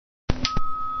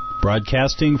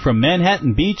Broadcasting from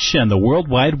Manhattan Beach and the World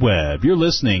Wide Web, you're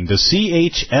listening to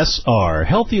CHSR,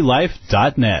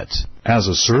 HealthyLife.net. As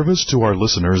a service to our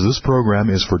listeners, this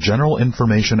program is for general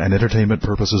information and entertainment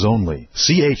purposes only.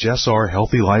 CHSR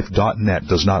HealthyLife.net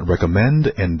does not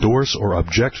recommend, endorse, or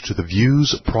object to the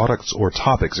views, products, or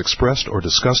topics expressed or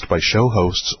discussed by show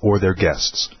hosts or their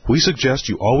guests. We suggest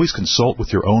you always consult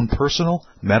with your own personal,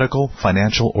 medical,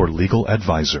 financial, or legal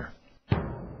advisor.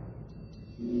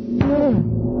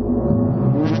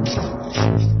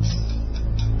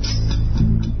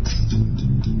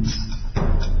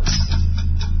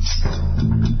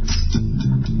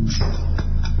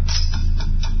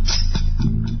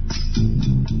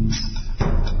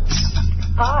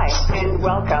 Hi, and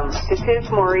welcome. This is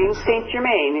Maureen St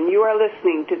Germain, and you are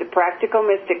listening to The Practical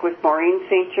Mystic with Maureen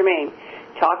St Germain,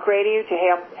 talk radio to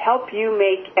help you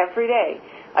make every day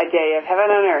a day of heaven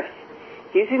on earth.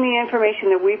 Using the information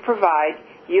that we provide,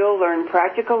 you'll learn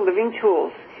practical living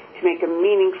tools to make a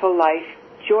meaningful life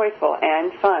joyful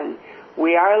and fun.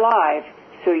 We are live,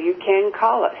 so you can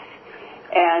call us.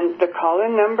 And the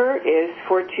call-in number is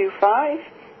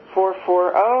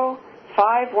 425-440-5100,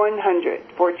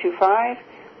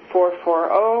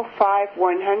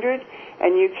 425-440-5100,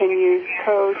 and you can use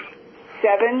code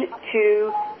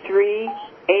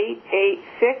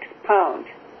 723886#.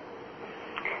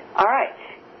 All right,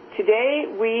 today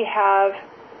we have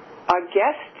a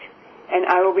guest, and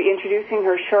I will be introducing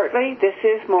her shortly. This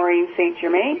is Maureen St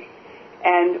Germain,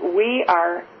 and we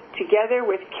are together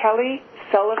with Kelly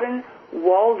Sullivan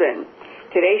Walden.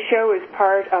 Today's show is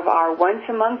part of our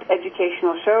once-a-month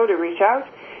educational show to reach out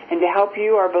and to help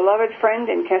you, our beloved friend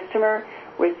and customer,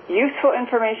 with useful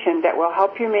information that will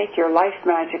help you make your life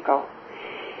magical.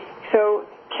 So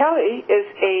Kelly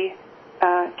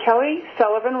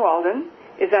Sullivan Walden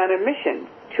is on a mission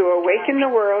to awaken the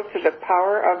world to the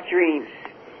power of dreams.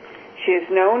 She is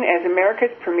known as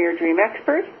America's premier dream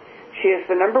expert. She is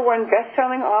the #1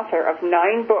 best-selling author of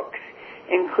 9 books,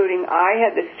 including I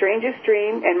Had the Strangest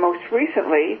Dream, and most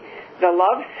recently, The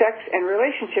Love, Sex, and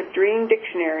Relationship Dream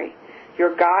Dictionary, your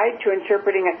guide to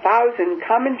interpreting 1,000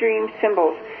 common dream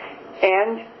symbols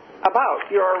and about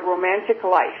your romantic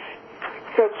life.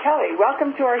 So, Kelly,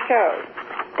 welcome to our show.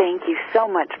 Thank you so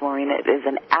much, Maureen. It is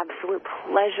an absolute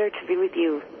pleasure to be with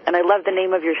you. And I love the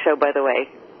name of your show, by the way.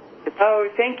 Oh,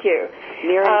 thank you.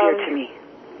 Near and dear to me.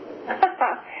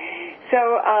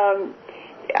 So,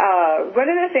 one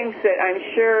of the things that I'm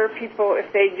sure people,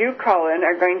 if they do call in,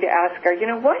 are going to ask are,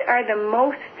 what are the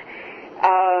most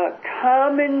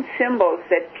common symbols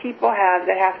that people have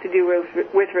that have to do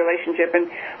with relationship?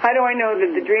 And how do I know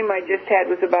that the dream I just had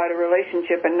was about a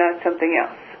relationship and not something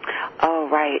else? Oh,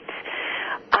 right.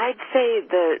 I'd say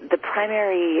the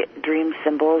primary dream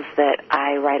symbols that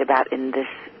I write about in this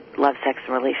Love, Sex,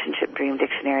 and Relationship Dream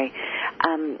Dictionary,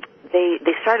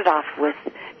 they started off with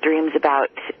dreams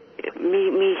about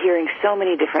me hearing so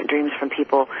many different dreams from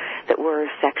people that were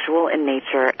sexual in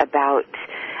nature about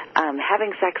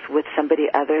having sex with somebody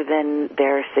other than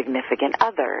their significant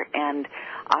other, and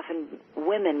often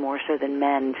women more so than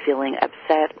men feeling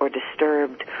upset or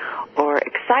disturbed or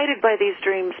excited by these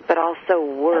dreams, but also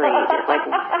worried. Like,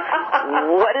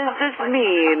 what does this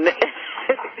mean?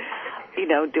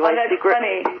 Do I secret?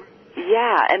 Funny.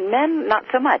 Yeah, and men, not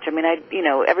so much. I mean,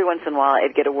 every once in a while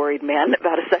I'd get a worried man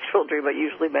about a sexual dream, but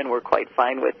usually men were quite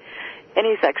fine with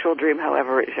any sexual dream,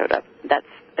 however it showed up. That's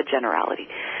a generality.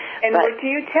 And what do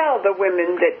you tell the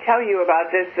women that tell you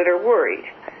about this that are worried?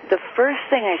 The first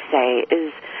thing I say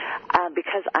is,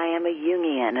 because I am a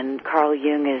Jungian, and Carl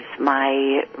Jung is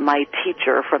my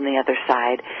teacher from the other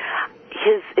side,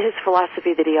 his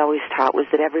philosophy that he always taught was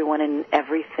that everyone and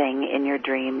everything in your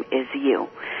dream is you.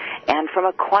 And from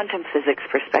a quantum physics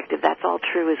perspective, that's all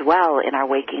true as well in our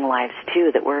waking lives, too,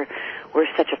 that we're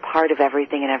such a part of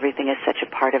everything and everything is such a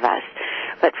part of us.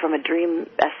 But from a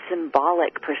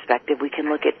symbolic perspective, we can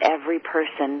look at every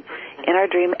person in our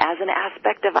dream as an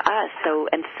aspect of us. So,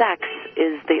 and sex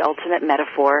is the ultimate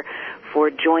metaphor for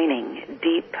joining,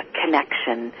 deep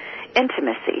connection,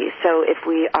 intimacy. So if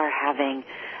we are having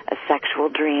a sexual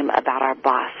dream about our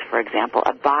boss, for example,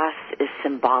 a boss is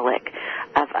symbolic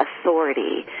of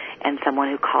authority and someone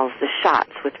who calls the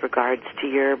shots with regards to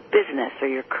your business or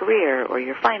your career or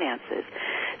your finances.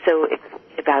 So it's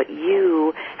about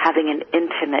you having an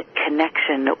intimate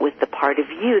connection with the part of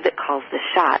you that calls the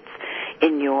shots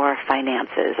in your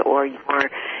finances or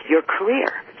your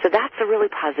career. So that's a really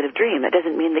positive dream. It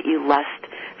doesn't mean that you lust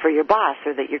for your boss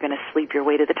or that you're going to sleep your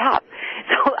way to the top.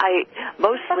 So I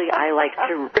like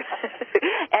to,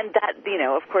 and that,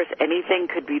 of course anything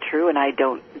could be true and I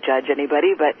don't judge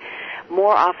anybody, but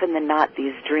more often than not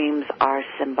these dreams are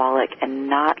symbolic and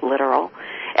not literal.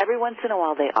 Every once in a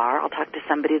while they are. I'll talk to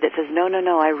somebody that says,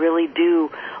 no, I really do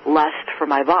lust for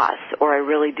my boss, or I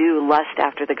really do lust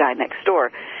after the guy next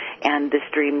door. And this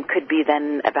dream could be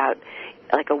then about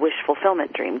like a wish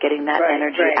fulfillment dream, getting that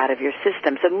energy out of your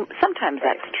system. So sometimes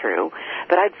that's true,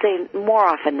 but I'd say more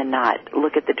often than not,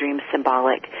 look at the dreams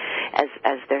symbolic as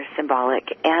they're symbolic,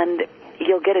 and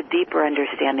you'll get a deeper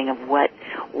understanding of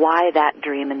why that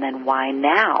dream and then why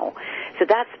now. So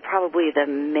that's probably the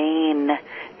main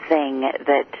thing,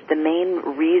 the main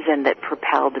reason that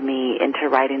propelled me into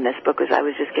writing this book was I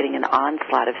was just getting an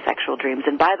onslaught of sexual dreams.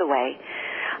 And by the way,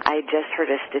 I just heard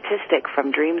a statistic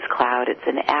from Dreams Cloud. It's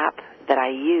an app that I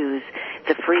use. It's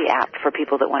a free app for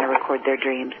people that want to record their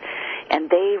dreams. And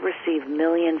they receive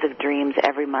millions of dreams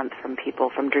every month from people,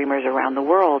 from dreamers around the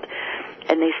world.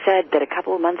 And they said that a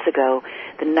couple of months ago,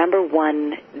 the number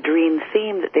one dream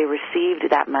theme that they received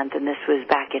that month, and this was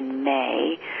back in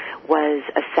May, was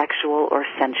a sexual or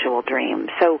sensual dream.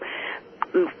 So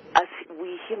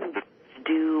we human beings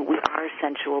we are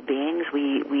sensual beings.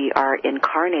 We are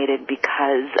incarnated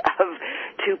because of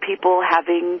two people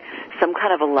having some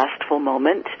kind of a lustful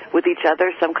moment with each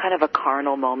other, some kind of a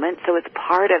carnal moment. So it's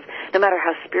part of, no matter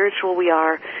how spiritual we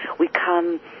are, we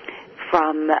come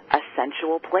from a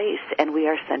sensual place, and we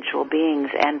are sensual beings.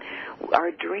 And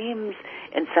our dreams,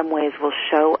 in some ways, will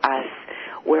show us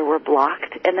where we're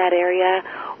blocked in that area,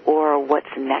 or what's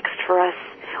next for us,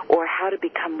 or how to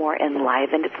become more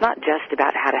enlivened. It's not just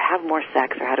about how to have more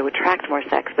sex or how to attract more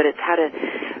sex, but it's how to,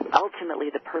 ultimately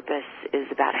the purpose is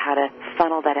about how to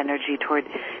funnel that energy toward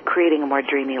creating a more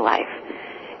dreamy life.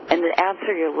 And to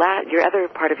answer your other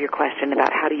part of your question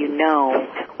about how do you know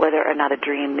whether or not a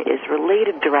dream is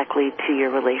related directly to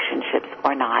your relationships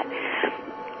or not,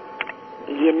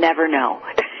 you never know.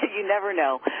 You never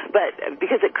know. But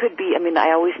because it could be,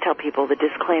 I always tell people the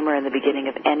disclaimer in the beginning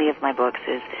of any of my books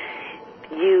is,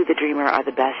 you, the dreamer, are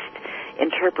the best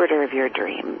interpreter of your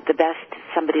dream. The best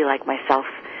somebody like myself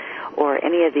or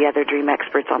any of the other dream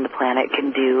experts on the planet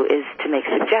can do is to make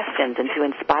suggestions and to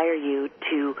inspire you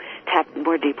to tap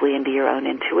more deeply into your own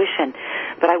intuition.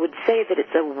 But I would say that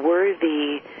it's a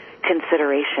worthy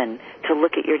consideration to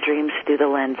look at your dreams through the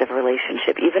lens of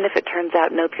relationship, even if it turns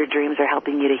out, nope, your dreams are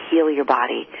helping you to heal your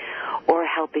body or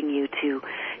helping you to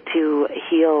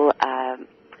heal a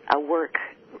work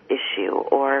issue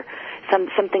or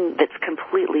something that's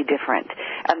completely different.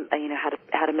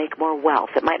 How to make more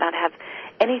wealth. It might not have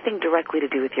anything directly to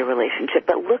do with your relationship,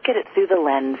 but look at it through the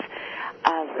lens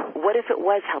of what if it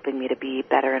was helping me to be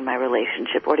better in my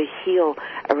relationship or to heal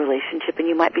a relationship, and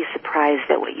you might be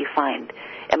surprised at what you find.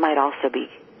 It might also be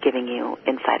giving you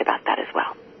insight about that as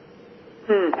well.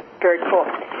 Very cool.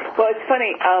 Well, it's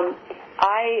funny. I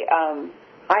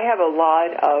have a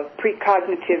lot of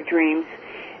precognitive dreams.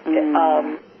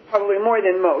 Probably more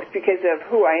than most because of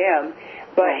who I am.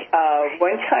 But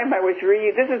one time I was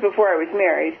this was before I was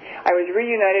married. I was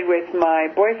reunited with my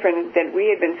boyfriend that we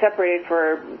had been separated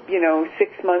for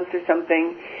 6 months or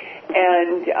something,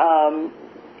 and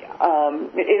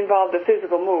it involved a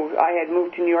physical move. I had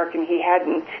moved to New York and he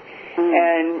hadn't,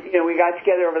 and we got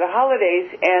together over the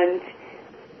holidays, and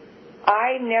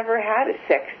I never had a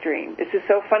sex dream. This is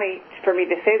so funny for me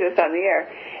to say this on the air,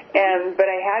 but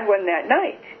I had one that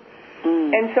night.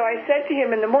 And so I said to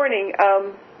him in the morning,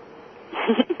 do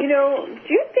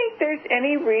you think there's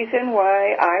any reason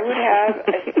why I would have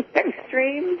a sex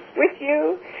dream with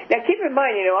you? Now, keep in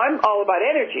mind, I'm all about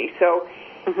energy. So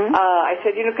I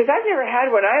said, because I've never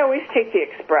had one. I always take the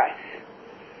express.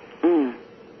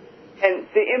 And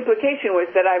the implication was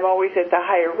that I'm always at the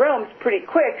higher realms pretty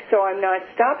quick, so I'm not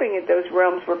stopping at those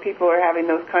realms where people are having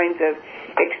those kinds of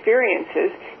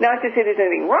experiences. Not to say there's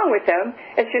anything wrong with them.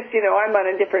 It's just, I'm on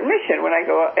a different mission when I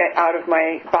go out of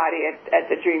my body at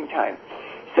the dream time.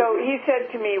 So he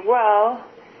said to me, well,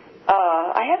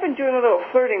 I have been doing a little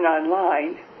flirting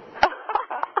online.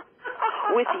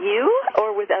 With you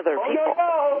or with other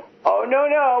people?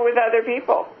 No, with other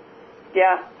people.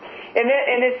 Yeah. In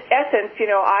its essence,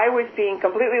 I was being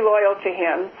completely loyal to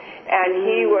him, and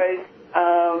he was,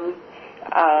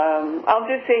 I'll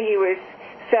just say he was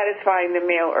satisfying the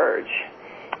male urge.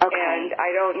 Okay. And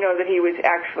I don't know that he was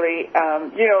actually,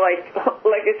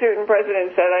 like a certain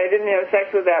president said, I didn't have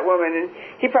sex with that woman, and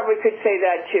he probably could say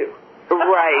that too.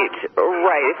 Right.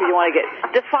 If you want to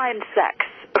define sex.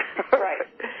 Right.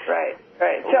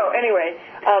 So anyway,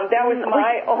 that was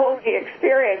my only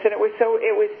experience, and it was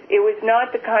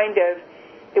not the kind of,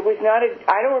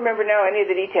 I don't remember now any of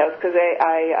the details because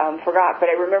I forgot, but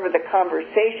I remember the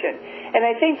conversation. And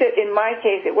I think that in my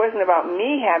case, it wasn't about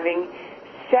me having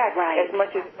sex as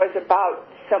much as it was about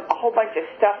a whole bunch of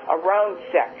stuff around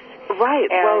sex. Right.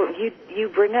 And well, you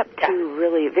bring up two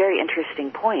really very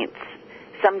interesting points.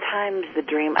 Sometimes the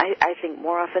dream, I think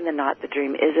more often than not, the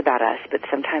dream is about us, but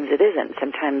sometimes it isn't.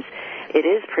 Sometimes it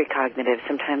is precognitive.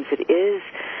 Sometimes it is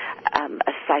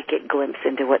a psychic glimpse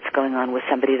into what's going on with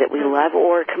somebody that we love,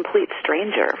 or a complete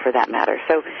stranger, for that matter.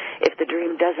 So if the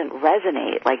dream doesn't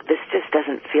resonate, like this just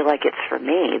doesn't feel like it's for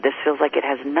me, this feels like it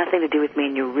has nothing to do with me,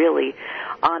 and you really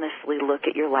honestly look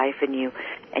at your life and you've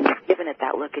given it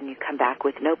that look, and you come back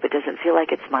with, nope, it doesn't feel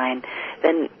like it's mine,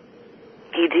 then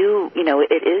you do,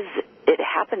 it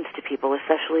happens to people,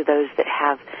 especially those that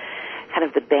have kind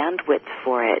of the bandwidth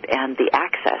for it and the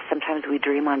access. Sometimes we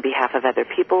dream on behalf of other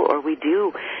people, or we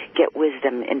do get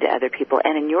wisdom into other people.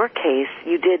 And in your case,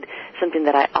 you did something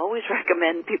that I always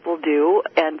recommend people do,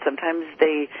 and sometimes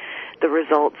the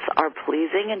results are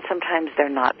pleasing and sometimes they're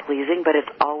not pleasing, but it's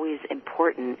always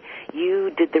important.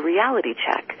 You did the reality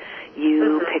check.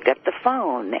 You picked up the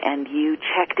phone and you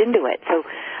checked into it. So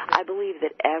I believe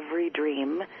that every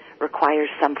dream requires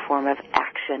some form of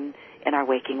action in our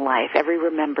waking life, every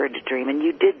remembered dream, and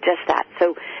you did just that.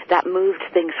 So that moved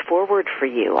things forward for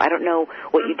you. I don't know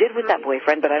what you did with that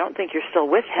boyfriend, but I don't think you're still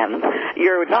with him.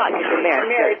 You're not. You're married. I'm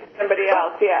married to somebody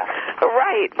else, yeah.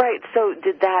 Right. So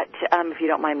did that, if you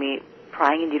don't mind me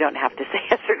prying, and you don't have to say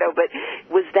yes or no, but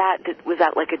was that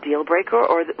like a deal breaker,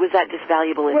 or was that just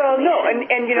valuable information? Well, no, and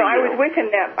I was with him.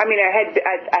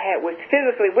 I was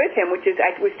physically with him, which is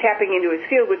I was tapping into his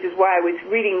field, which is why I was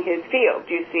reading his field.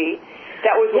 You see,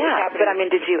 that was what was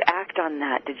happening. But did you act on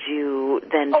that? Did you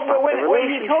then? When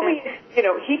he told me,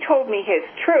 he told me his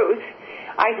truth.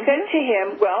 I said to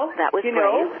him, well, that was brave.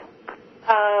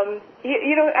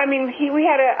 We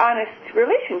had an honest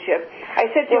relationship. I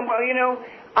said to him, well,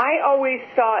 I always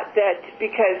thought that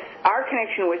because our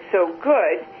connection was so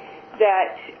good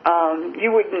that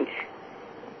you wouldn't,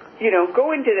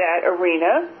 go into that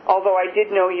arena, although I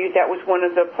did know that was one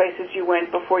of the places you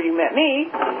went before you met me.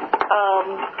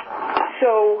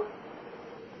 So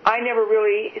I never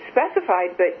really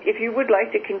specified, but if you would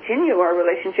like to continue our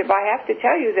relationship, I have to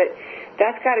tell you that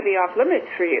that's got to be off limits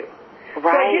for you.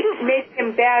 Right. So I didn't make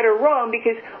him bad or wrong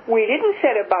because we didn't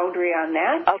set a boundary on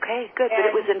that. Okay, good, but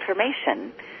it was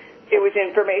information. It was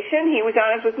information. He was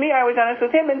honest with me. I was honest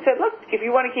with him and said, look, if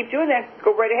you want to keep doing that,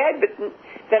 go right ahead, but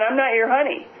then I'm not your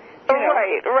honey.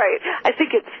 Right. I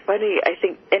think it's funny. I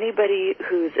think anybody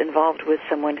who's involved with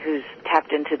someone who's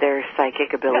tapped into their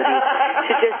psychic ability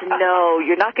should just know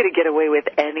you're not going to get away with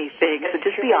anything. So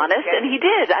just be honest. And he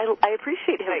did. I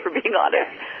appreciate him for being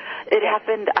honest. It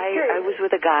happened. I was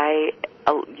with a guy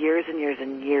years and years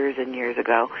and years and years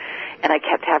ago, and I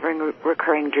kept having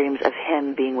recurring dreams of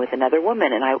him being with another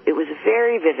woman, and it was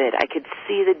very vivid. I could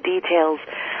see the details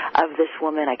of this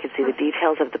woman. I could see the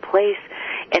details of the place,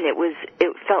 and it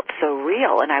felt so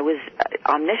real, and I was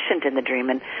omniscient in the dream,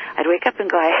 and I'd wake up and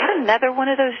go, I had another one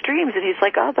of those dreams, and he's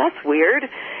like, oh, that's weird,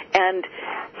 and,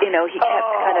 he kept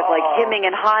kind of like hemming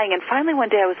and hawing, and finally one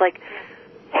day I was like,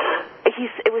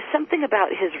 it was something about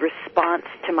his response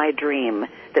to my dream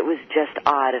that was just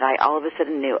odd, and I all of a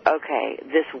sudden knew, okay,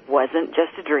 this wasn't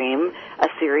just a dream, a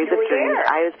series of dreams.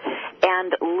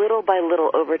 And little by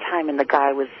little over time, and the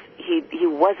guy he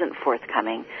wasn't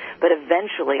forthcoming, but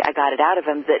eventually I got it out of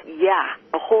him that,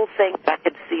 the whole thing I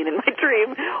had seen in my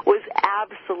dream was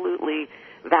absolutely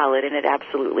valid, and it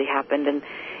absolutely happened,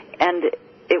 and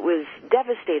it was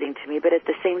devastating to me, but at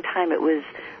the same time it was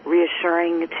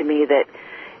reassuring to me that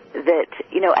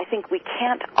I think we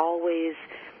can't always,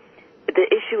 the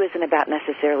issue isn't about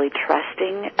necessarily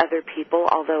trusting other people,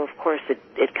 although, of course,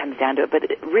 it comes down to it. But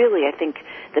really, I think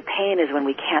the pain is when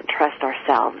we can't trust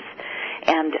ourselves.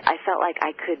 And I felt like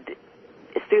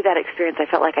through that experience, I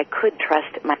felt like I could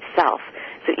trust myself.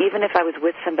 So even if I was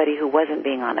with somebody who wasn't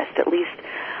being honest, at least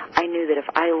I knew that if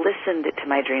I listened to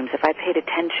my dreams, if I paid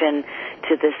attention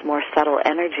to this more subtle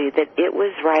energy, that it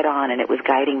was right on and it was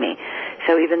guiding me.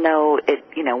 So even though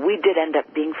we did end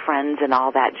up being friends and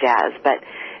all that jazz, but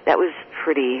that was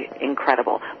pretty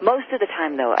incredible. Most of the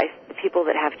time, though, people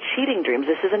that have cheating dreams,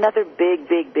 this is another big,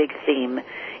 big, big theme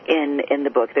in the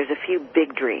book. There's a few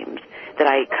big dreams that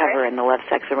I cover in the Love,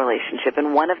 Sex, and Relationship,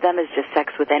 and one of them is just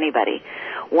sex with anybody.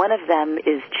 One of them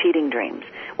is cheating dreams,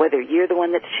 whether you're the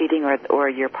one that's cheating or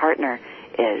your partner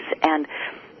is. And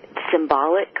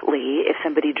symbolically, if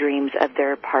somebody dreams of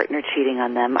their partner cheating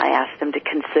on them, I ask them to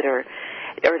consider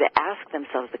or to ask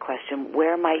themselves the question,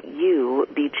 where might you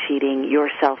be cheating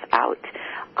yourself out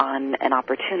on an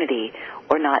opportunity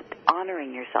or not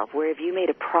honoring yourself? Where have you made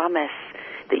a promise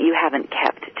that you haven't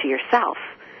kept to yourself?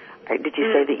 Or did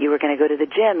you say that you were going to go to the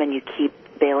gym and you keep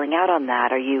bailing out on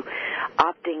that? Are you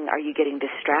are you getting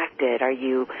distracted? Are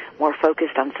you more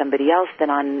focused on somebody else than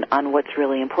on what's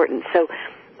really important? So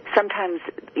sometimes,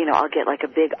 I'll get like a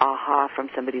big aha from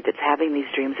somebody that's having these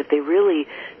dreams. If they really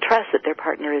trust that their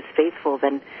partner is faithful,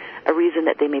 then a reason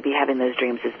that they may be having those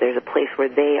dreams is there's a place where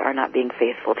they are not being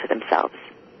faithful to themselves.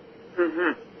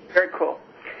 Mm-hmm. Very cool.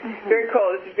 Mm-hmm. Very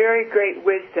cool. It's very great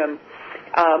wisdom.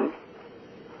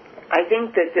 I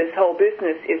think that this whole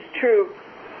business is true.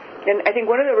 And I think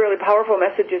one of the really powerful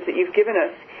messages that you've given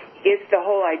us is the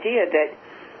whole idea that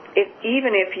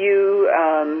even if you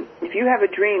have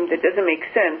a dream that doesn't make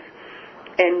sense,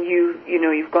 and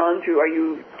you've gone through, are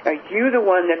you the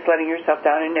one that's letting yourself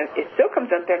down, and it still comes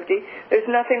up empty? There's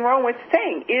nothing wrong with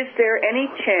saying, is there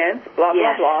any chance? Blah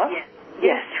blah blah.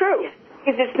 Yes. It's true. Yes.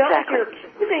 Because it's not like you're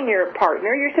accusing your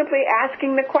partner; you're simply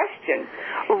asking the question.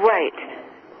 Right.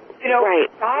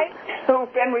 Guys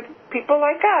who've been with people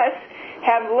like us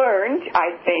have learned,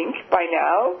 I think, by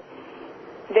now,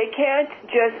 they can't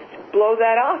just blow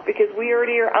that off because we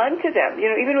already are onto them.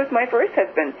 Even with my first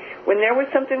husband, when there was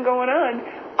something going on,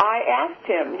 I asked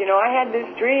him, I had this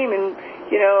dream, and,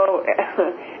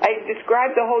 I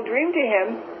described the whole dream to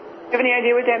him. Do you have any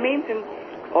idea what that means? And,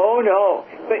 oh, no.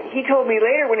 But he told me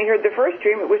later when he heard the first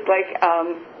dream, it was like,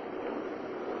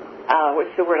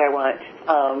 what's the word I want?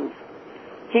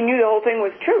 He knew the whole thing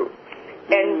was true.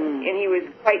 And he was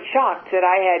quite shocked that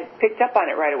I had picked up on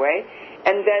it right away.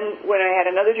 And then when I had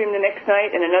another dream the next night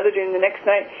and another dream the next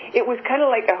night, it was kind of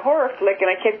like a horror flick, and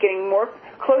I kept getting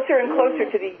closer and closer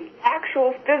to the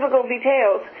actual physical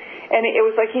details. And it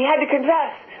was like he had to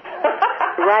confess.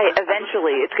 Right.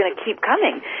 Eventually, it's going to keep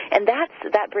coming. And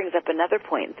that brings up another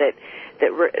point that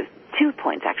 2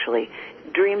 points, actually.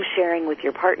 Dream sharing with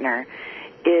your partner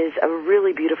is a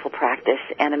really beautiful practice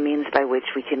and a means by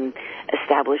which we can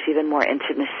establish even more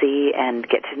intimacy and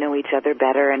get to know each other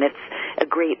better. And it's a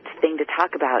great thing to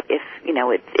talk about if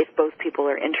both people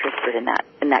are interested in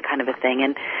that kind of a thing.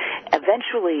 And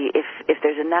eventually, if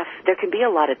there's enough, there can be a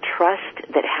lot of trust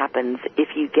that happens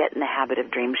if you get in the habit of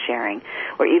dream sharing,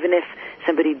 or even if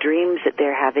somebody dreams that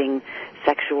they're having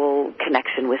sexual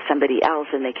connection with somebody else,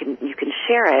 and you can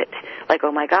share it, like,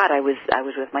 oh my God, I was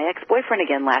with my ex-boyfriend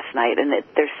again last night, and that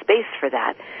there's space for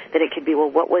that. Then it could be,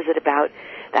 well, what was it about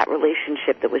that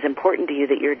relationship that was important to you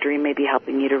that your dream may be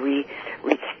helping you to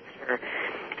recapture?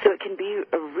 So it can be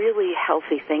a really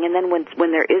healthy thing. And then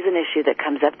when there is an issue that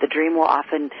comes up, the dream will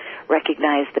often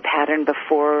recognize the pattern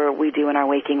before we do in our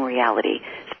waking reality,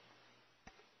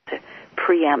 to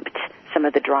preempt some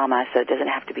of the drama so it doesn't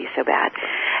have to be so bad.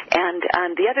 And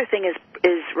the other thing is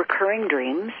recurring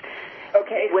dreams.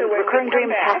 Okay, so when recurring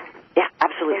dreams yeah,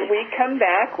 absolutely. When we come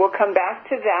back, we'll come back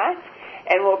to that,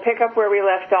 and we'll pick up where we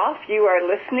left off. You are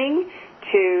listening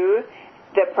to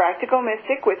The Practical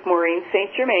Mystic with Maureen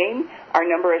St. Germain. Our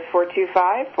number is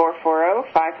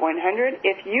 425-440-5100.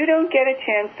 If you don't get a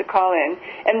chance to call in,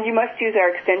 and you must use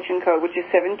our extension code, which is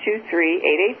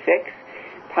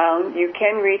 723-886, you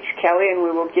can reach Kelly, and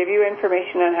we will give you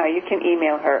information on how you can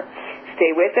email her.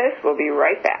 Stay with us. We'll be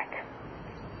right back.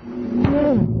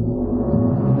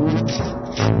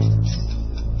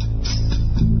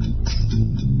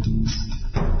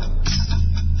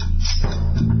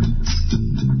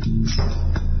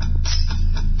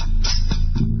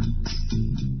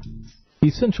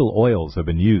 Essential oils have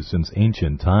been used since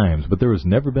ancient times, but there has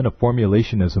never been a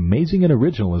formulation as amazing and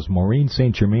original as Maureen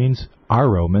St. Germain's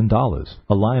Aro Mandalas,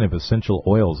 a line of essential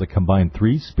oils that combine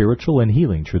 3 spiritual and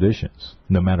healing traditions.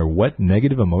 No matter what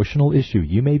negative emotional issue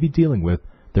you may be dealing with,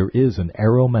 there is an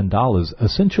Aro Mandalas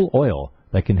essential oil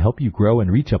that can help you grow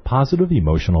and reach a positive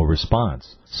emotional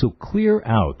response. So clear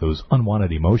out those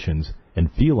unwanted emotions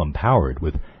and feel empowered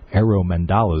with Aro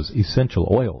Mandalas essential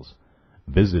oils.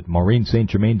 Visit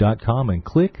MaureenStGermain.com and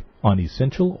click on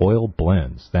Essential Oil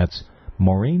Blends. That's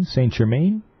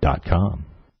MaureenStGermain.com.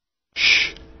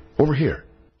 Shh! Over here.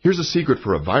 Here's a secret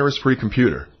for a virus-free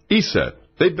computer. ESET.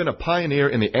 They've been a pioneer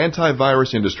in the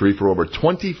antivirus industry for over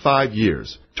 25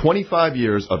 years. 25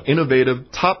 years of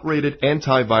innovative, top-rated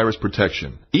antivirus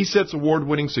protection. ESET's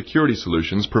award-winning security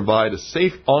solutions provide a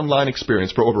safe online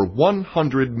experience for over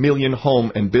 100 million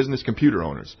home and business computer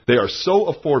owners. They are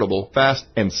so affordable, fast,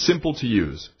 and simple to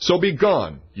use. So be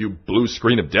gone, you blue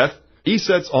screen of death.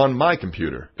 ESET's on my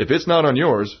computer. If it's not on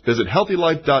yours, visit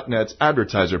HealthyLife.net's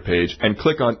advertiser page and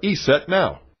click on ESET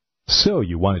now. So,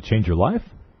 you want to change your life?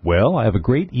 Well, I have a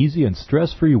great, easy, and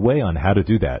stress-free way on how to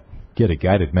do that. Get a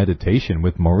guided meditation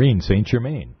with Maureen St.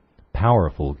 Germain.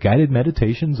 Powerful guided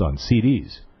meditations on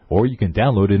CDs. Or you can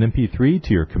download an MP3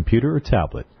 to your computer or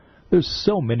tablet. There's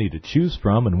so many to choose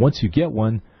from, and once you get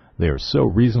one, they are so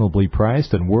reasonably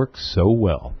priced and work so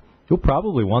well. You'll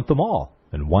probably want them all,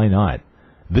 and why not?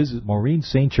 Visit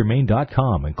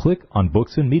MaureenSt.Germain.com and click on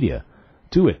Books and Media.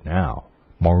 Do it now.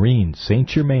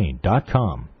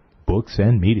 MaureenSt.Germain.com. Books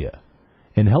and Media.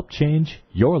 And help change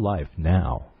your life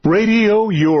now. Radio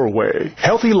Your Way.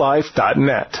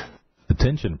 HealthyLife.net.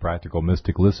 Attention, Practical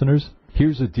Mystic listeners.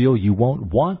 Here's a deal you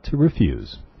won't want to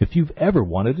refuse. If you've ever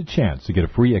wanted a chance to get a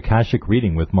free Akashic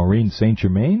reading with Maureen St.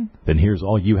 Germain, then here's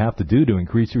all you have to do to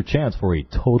increase your chance for a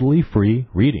totally free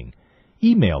reading.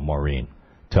 Email Maureen.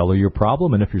 Tell her your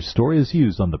problem, and if your story is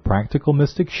used on the Practical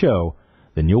Mystic Show,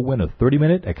 then you'll win a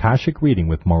 30-minute Akashic reading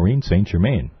with Maureen St.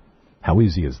 Germain. How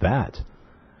easy is that?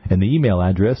 And the email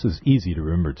address is easy to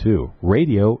remember, too.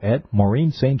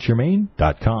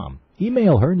 radio@MaureenStGermain.com.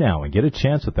 Email her now and get a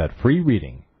chance at that free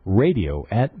reading.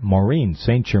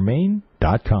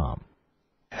 radio@MaureenStGermain.com.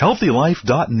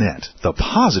 HealthyLife.net, the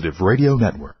Positive Radio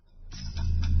Network.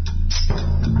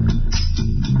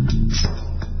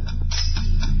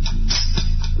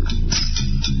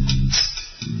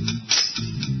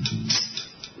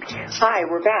 Hi,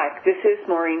 we're back. This is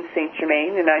Maureen St.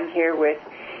 Germain, and I'm here with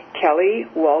Kelly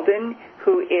Walden,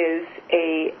 who is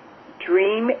a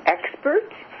dream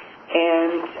expert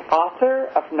and author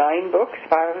of 9 books,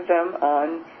 5 of them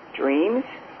on dreams.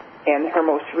 And her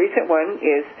most recent one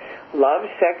is Love,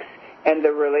 Sex, and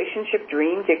the Relationship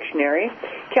Dream Dictionary.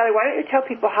 Kelly, why don't you tell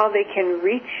people how they can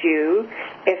reach you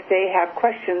if they have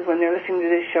questions when they're listening to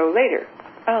this show later?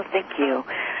 Oh, thank you.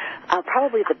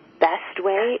 Probably the best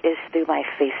way is through my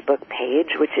Facebook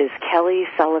page, which is Kelly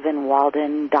Sullivan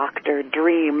Walden, Dr.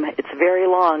 Dream. It's very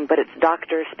long, but it's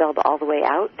doctor spelled all the way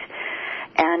out.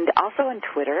 And also on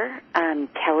Twitter,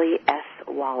 Kelly S.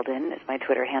 Walden is my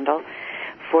Twitter handle.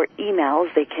 For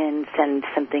emails, they can send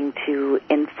something to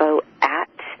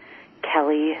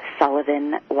info@Kelly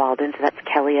Sullivan Walden. So that's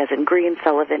Kelly as in green,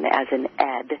 Sullivan as in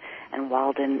Ed, and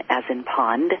Walden as in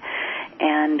pond.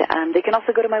 And they can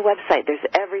also go to my website.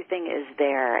 Everything is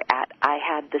there at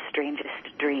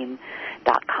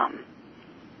IHadTheStrangestDream.com.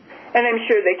 And I'm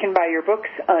sure they can buy your books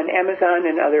on Amazon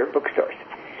and other bookstores.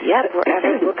 Yep,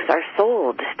 wherever books are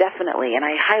sold, definitely. And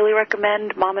I highly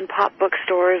recommend mom-and-pop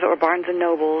bookstores or Barnes &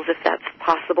 Nobles if that's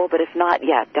possible. But if not,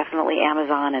 yeah, definitely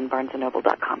Amazon and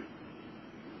BarnesandNoble.com.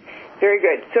 Very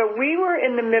good. So we were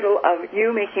in the middle of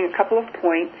you making a couple of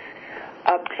points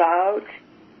about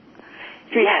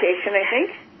communication, I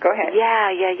think. Go ahead.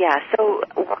 Yeah. So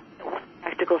one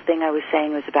practical thing I was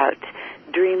saying was about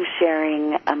dream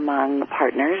sharing among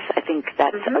partners. I think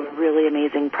that's a really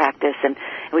amazing practice, and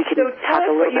we can talk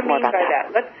a little bit more about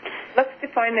that. Let's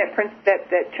define that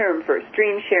term first.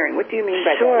 Dream sharing. What do you mean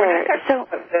by that? Sure. So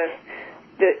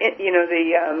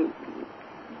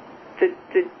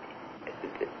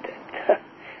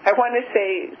I want to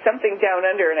say something down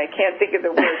under, and I can't think of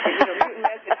the word. Mutant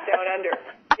message down under.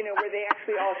 Where they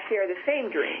actually all share the same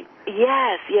dream.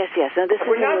 Yes. Now, this is a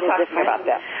little different. About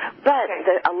that. But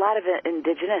a lot of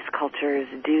indigenous cultures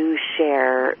do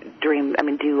share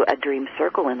do a dream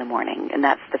circle in the morning, and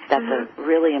that's a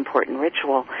really important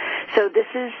ritual. So this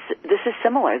is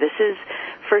similar. This is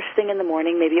first thing in the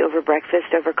morning, maybe over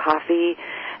breakfast, over coffee,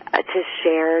 to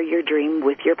share your dream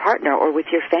with your partner or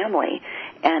with your family,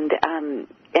 and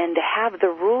to have the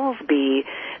rules be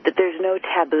that there's no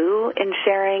taboo in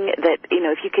sharing, that,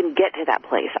 if you can get to that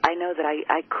place. I know that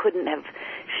I couldn't have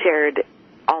shared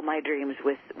all my dreams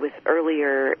with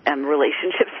earlier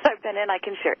relationships that I've been in. I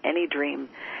can share any dream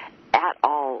at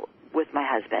all with my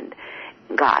husband,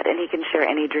 God, and he can share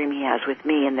any dream he has with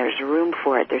me, and there's room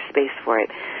for it, there's space for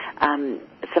it.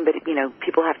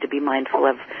 People have to be mindful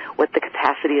of what the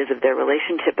capacity is of their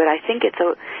relationship, but I think it's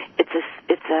a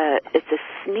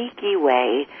sneaky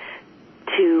way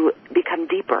to become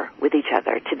deeper with each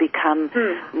other, to become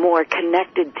more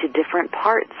connected to different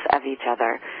parts of each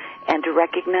other, and to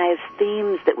recognize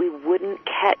themes that we wouldn't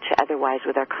catch otherwise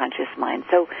with our conscious mind.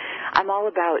 So I'm all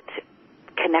about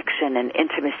connection and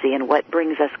intimacy and what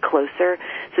brings us closer.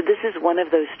 So this is one of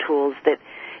those tools that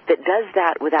does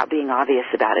that without being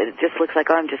obvious about it. It just looks like,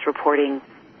 I'm just reporting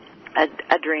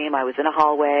a dream. I was in a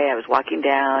hallway, I was walking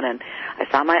down, and I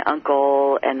saw my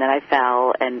uncle, and then I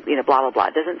fell, and, blah, blah, blah.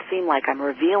 It doesn't seem like I'm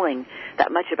revealing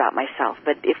that much about myself,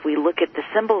 but if we look at the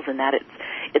symbols in that,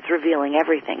 it's revealing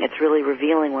everything. It's really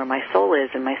revealing where my soul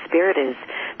is and my spirit is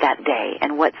that day,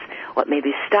 and what may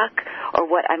be stuck, or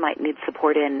what I might need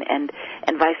support in, and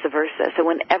vice versa. So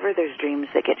whenever there's dreams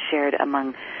that get shared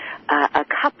among a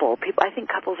couple, I think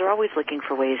couples are always looking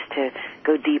for ways to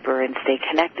go deeper and stay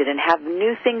connected and have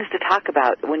new things to talk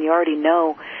about. When you already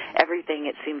know everything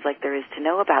it seems like there is to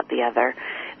know about the other,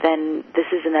 then this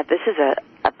is a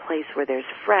place where there's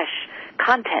fresh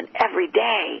content every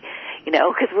day,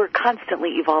 because we're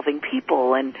constantly evolving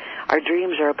people, and our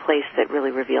dreams are a place that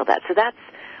really reveal that. So that's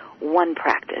one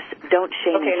practice. Don't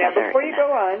shame each other. Okay, now before you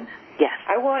go on, yes,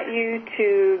 I want you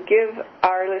to give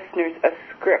our listeners a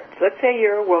script. Let's say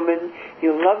you're a woman,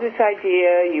 you love this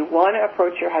idea, you want to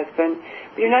approach your husband,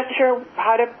 but you're not sure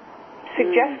how to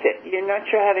suggest it. You're not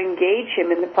sure how to engage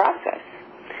him in the process.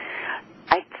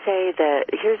 I'd say that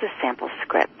here's a sample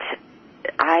script.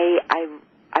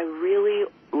 I really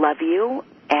love you,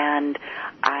 and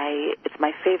it's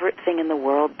my favorite thing in the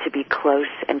world to be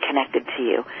close and connected to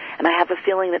you. And I have a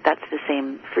feeling that that's the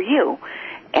same for you.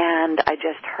 And I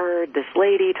just heard this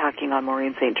lady talking on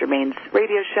Maureen St Germain's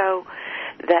radio show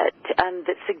that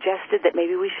suggested that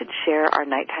maybe we should share our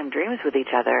nighttime dreams with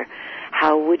each other.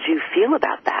 How would you feel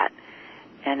about that?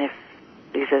 And if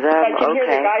he says, I can hear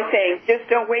okay. the guy saying, just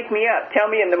don't wake me up. Tell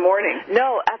me in the morning.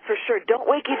 No, for sure. Don't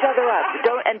wake each other up.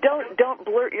 Don't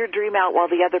blurt your dream out while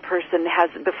the other person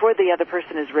before the other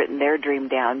person has written their dream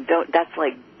down. That's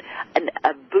like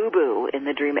a boo-boo in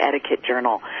the dream etiquette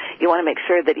journal. You want to make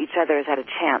sure that each other has had a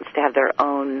chance to have their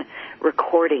own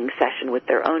recording session with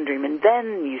their own dream, and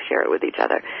then you share it with each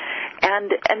other.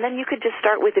 And then you could just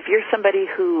start with, if you're somebody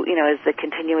who, is the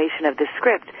continuation of the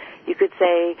script, you could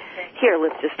say, here,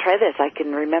 let's just try this. I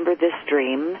can remember this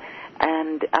dream,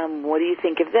 and what do you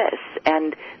think of this?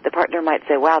 And the partner might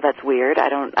say, wow, that's weird. I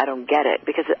don't get it,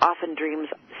 because often dreams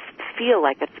feel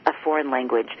like it's a foreign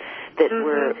language that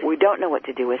we don't know what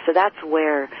to do with. So that's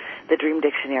where the dream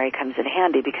dictionary comes in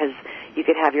handy, because you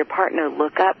could have your partner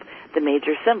look up the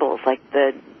major symbols, like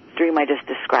the dream I just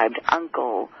described,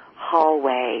 uncle,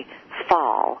 hallway,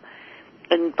 fall.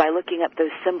 And by looking up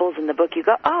those symbols in the book, you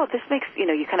go, oh, this makes, you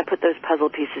kind of put those puzzle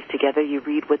pieces together. You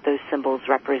read what those symbols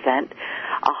represent.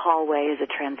 A hallway is a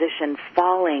transition.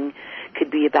 Falling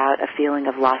could be about a feeling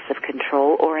of loss of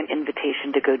control or an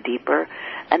invitation to go deeper.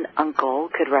 An uncle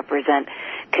could represent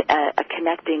a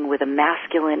connecting with a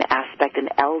masculine aspect, an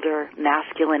elder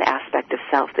masculine aspect of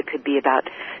self that could be about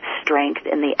strength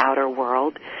in the outer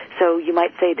world. So you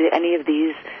might say, did any of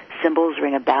these symbols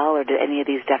ring a bell, or did any of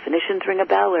these definitions ring a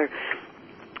bell?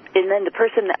 And then the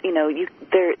person,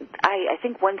 I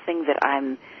think one thing that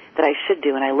I should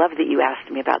do, and I love that you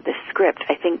asked me about this script.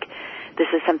 I think this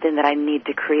is something that I need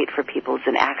to create for people. It's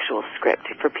an actual script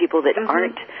for people that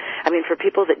aren't. For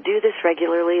people that do this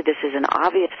regularly, this is an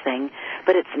obvious thing,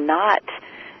 but it's not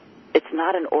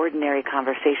an ordinary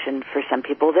conversation for some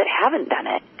people that haven't done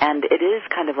it. And it is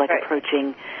kind of like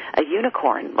approaching a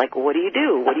unicorn. Like, what do you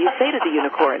do? What do you say to the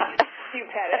unicorn? Do you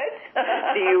pet it?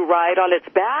 Do you ride on its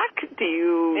back? Do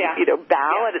you,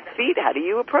 bow at its feet? How do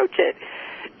you approach it?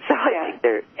 So I think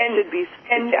there should be.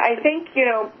 And I think,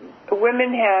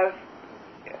 women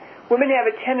have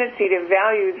a tendency to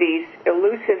value these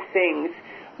elusive things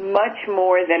much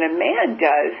more than a man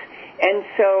does. And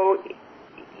so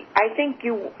I think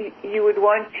you would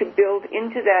want to build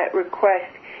into that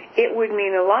request, it would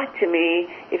mean a lot to me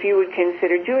if you would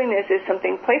consider doing this as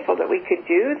something playful that we could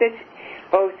do that's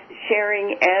both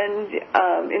sharing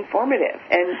and informative.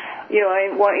 And,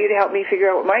 I want you to help me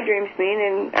figure out what my dreams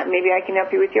mean, and maybe I can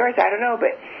help you with yours. I don't know,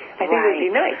 but I think it would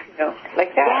be nice,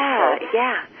 like that.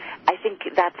 Yeah. I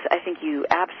think you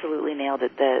absolutely nailed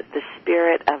it. The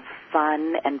spirit of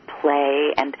fun and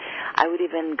play, and I would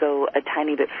even go a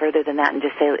tiny bit further than that and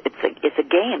just say it's a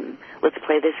game. Let's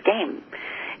play this game.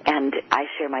 And I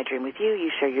share my dream with you. You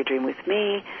share your dream with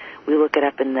me. We look it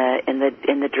up in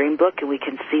the dream book, and we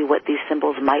can see what these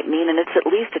symbols might mean. And it's at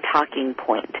least a talking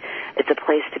point. It's a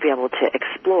place to be able to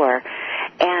explore.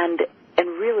 And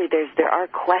really, there are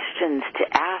questions to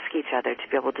ask each other to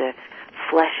be able to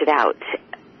flesh it out.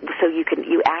 So you can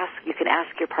ask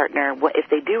your partner what if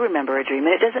they do remember a dream,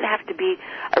 and it doesn't have to be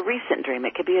a recent dream.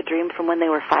 It could be a dream from when they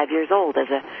were 5 years old as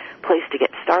a place to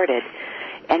get started.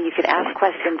 And you can ask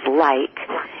questions like,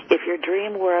 if your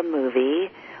dream were a movie,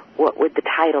 what would the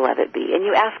title of it be? And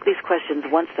you ask these questions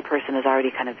once the person has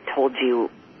already kind of told you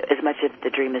as much of the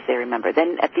dream as they remember.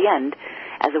 Then at the end,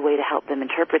 as a way to help them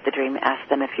interpret the dream, ask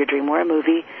them, if your dream were a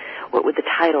movie, what would the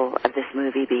title of this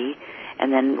movie be?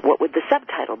 And then what would the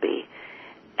subtitle be?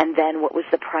 And then what was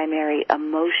the primary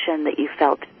emotion that you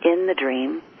felt in the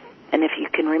dream? And if you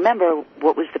can remember,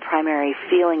 what was the primary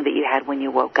feeling that you had when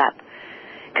you woke up?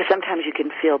 Because sometimes you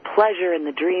can feel pleasure in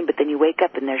the dream, but then you wake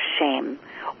up and there's shame.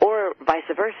 Or vice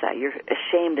versa. You're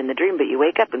ashamed in the dream, but you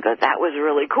wake up and go, that was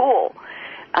really cool.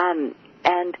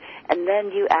 And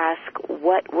then you ask,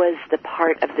 what was the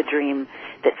part of the dream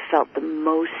that felt the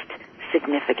most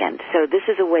significant? So this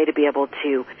is a way to be able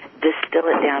to distill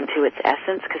it down to its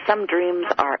essence, because some dreams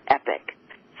are epic.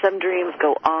 Some dreams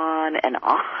go on and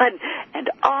on and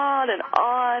on and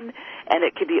on, and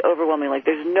it can be overwhelming. Like,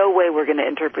 there's no way we're going to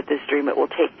interpret this dream. It will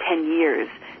take 10 years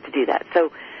to do that.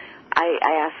 So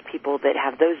I ask people that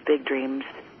have those big dreams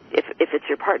if it's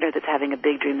your partner that's having a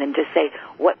big dream, then just say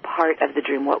what part of the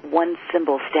dream, what one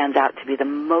symbol stands out to be the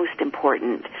most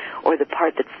important, or the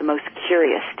part that's the most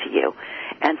curious to you.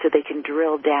 And so they can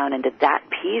drill down into that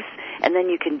piece, and then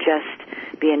you can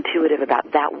just be intuitive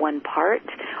about that one part,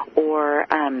 or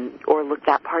look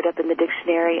that part up in the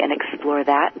dictionary and explore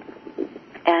that.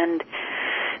 And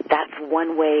that's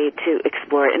one way to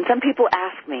explore it. And some people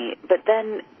ask me, but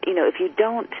then, if you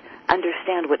don't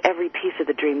understand what every piece of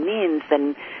the dream means,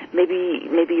 then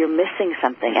maybe you're missing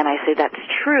something. And I say that's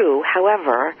true.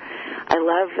 However, I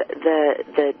love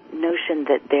the notion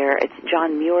that it's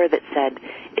John Muir that said,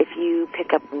 if you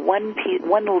pick up one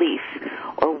leaf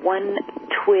or one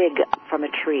twig from a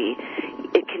tree,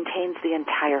 it contains the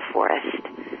entire forest.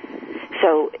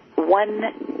 So one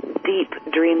deep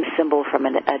dream symbol from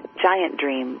a giant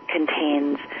dream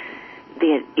contains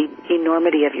the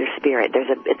enormity of your spirit.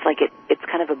 It's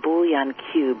kind of a bullion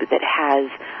cube that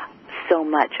has so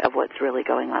much of what's really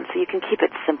going on. So you can keep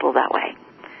it simple that way.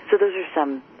 So those are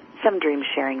some dream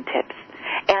sharing tips.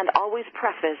 And always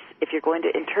preface, if you're going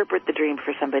to interpret the dream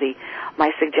for somebody,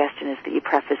 my suggestion is that you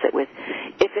preface it with,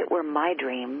 if it were my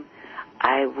dream,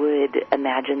 I would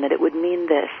imagine that it would mean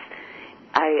this.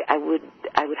 I would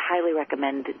highly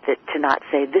recommend that to not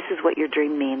say, this is what your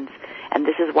dream means, and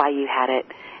this is why you had it,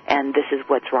 and this is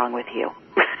what's wrong with you.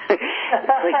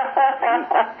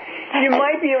 You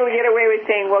might be able to get away with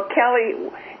saying, well,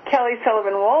 Kelly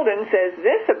Sullivan Walden says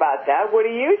this about that. What do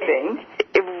you think?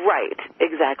 Right,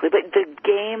 exactly. But the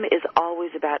game is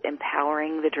always about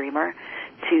empowering the dreamer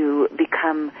to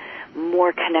become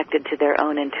more connected to their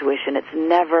own intuition. I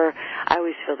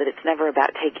always feel that it's never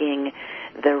about taking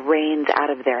the reins out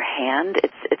of their hand.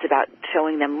 It's about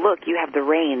showing them, look, you have the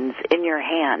reins in your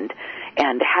hand,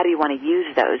 and how do you want to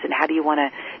use those, and how do you want to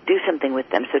do something with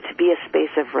them? So to be a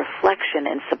space of reflection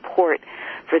and support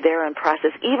for their own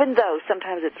process, even though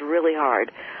sometimes it's really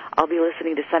hard. I'll be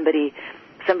listening to somebody's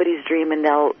dream, and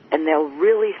they'll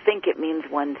really think it means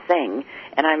one thing,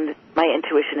 and my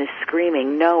intuition is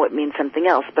screaming, no, it means something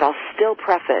else. But I'll still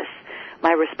preface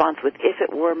my response with, if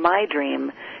it were my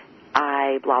dream,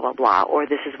 I blah blah blah, or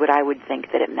this is what I would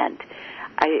think that it meant.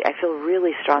 I feel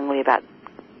really strongly about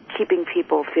keeping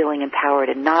people feeling empowered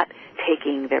and not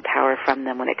taking their power from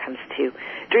them when it comes to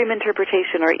dream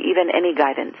interpretation or even any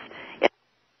guidance.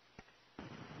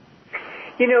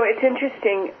 It's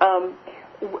interesting.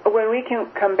 When we can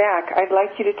come back, I'd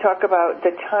like you to talk about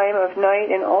the time of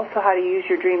night and also how to use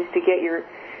your dreams to get your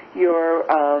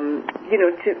to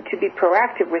be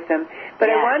proactive with them. But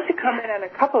yes. I wanted to comment on a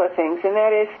couple of things, and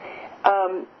that is,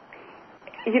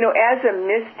 as a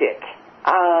mystic,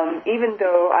 even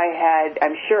though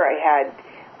I'm sure I had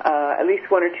at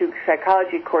least one or two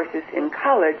psychology courses in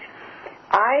college,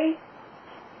 I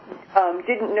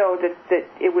didn't know that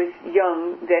it was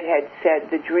Jung that had said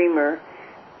the dreamer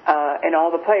and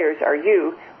all the players are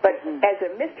you. But as a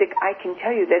mystic, I can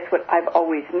tell you that's what I've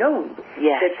always known,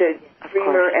 yes, that the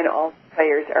dreamer and all the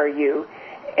players are you.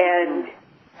 And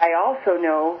I also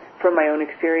know from my own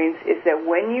experience is that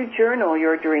when you journal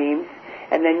your dreams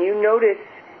and then you notice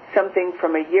something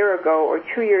from a year ago or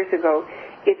 2 years ago,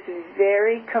 it's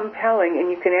very compelling,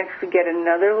 and you can actually get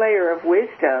another layer of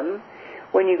wisdom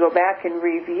when you go back and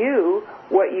review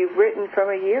what you've written from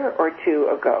a year or two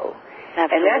ago.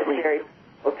 Absolutely. And that's very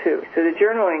powerful, too. So the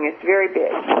journaling is very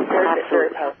big. Very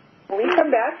powerful. When we come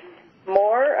back,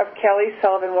 more of Kelly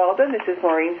Sullivan Walden. This is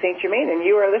Maureen St Germain, and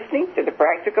you are listening to The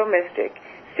Practical Mystic.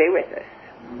 Stay with us.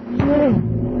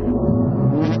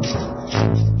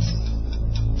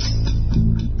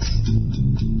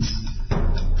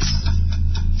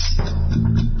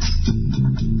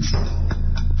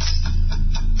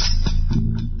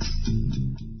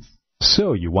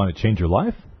 So, you want to change your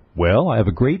life? Well, I have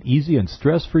a great, easy, and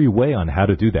stress-free way on how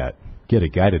to do that. Get a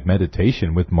guided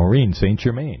meditation with Maureen St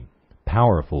Germain.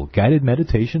 Powerful guided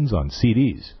meditations on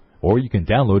CDs. Or you can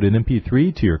download an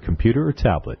MP3 to your computer or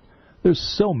tablet. There's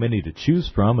so many to choose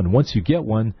from, and once you get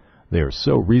one, they are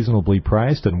so reasonably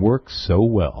priced and work so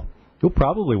well. You'll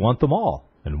probably want them all,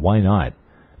 and why not?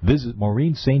 Visit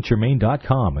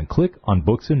MaureenStGermain.com and click on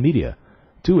Books and Media.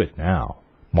 Do it now.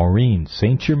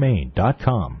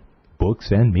 MaureenStGermain.com.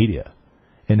 Books and Media.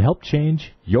 And help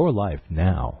change your life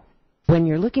now. When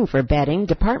you're looking for bedding,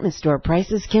 department store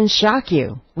prices can shock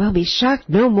you. Well, be shocked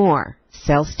no more.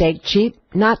 Sell steak cheap,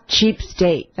 not cheap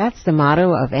steak. That's the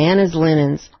motto of Anna's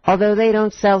Linens. Although they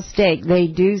don't sell steak, they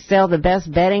do sell the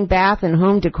best bedding, bath, and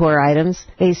home decor items.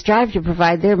 They strive to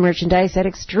provide their merchandise at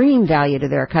extreme value to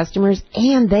their customers,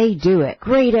 and they do it.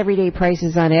 Great everyday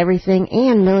prices on everything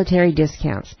and military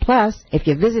discounts. Plus, if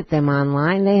you visit them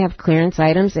online, they have clearance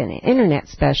items and internet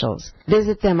specials.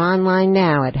 Visit them online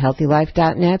now at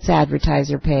HealthyLife.net's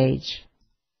advertiser page.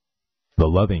 The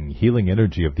loving, healing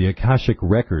energy of the Akashic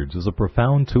Records is a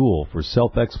profound tool for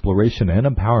self-exploration and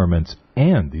empowerment,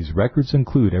 and these records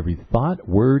include every thought,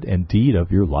 word, and deed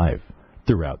of your life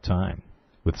throughout time.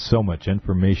 With so much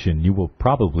information, you will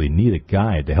probably need a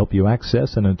guide to help you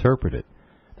access and interpret it.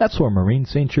 That's where Maureen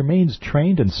St Germain's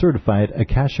trained and certified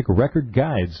Akashic Record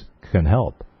guides can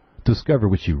help. Discover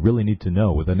what you really need to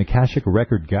know with an Akashic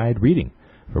Record guide reading.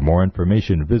 For more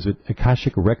information, visit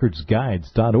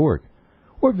AkashicRecordsGuides.org.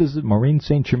 or visit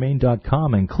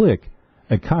MaureenStGermain.com and click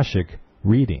Akashic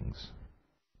Readings.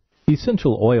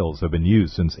 Essential oils have been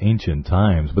used since ancient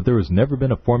times, but there has never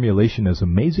been a formulation as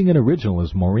amazing and original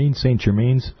as Maureen St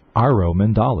Germain's Aro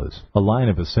Mandalas, a line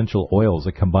of essential oils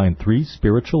that combine 3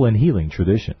 spiritual and healing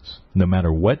traditions. No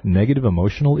matter what negative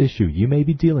emotional issue you may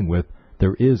be dealing with,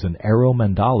 there is an Aro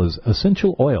Mandalas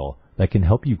essential oil that can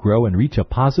help you grow and reach a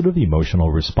positive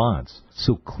emotional response.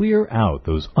 So clear out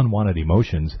those unwanted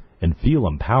emotions and feel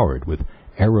empowered with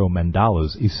Aro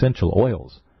Mandalas essential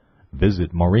oils.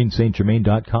 Visit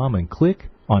MaureenStGermain.com and click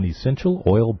on Essential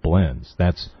Oil Blends.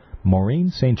 That's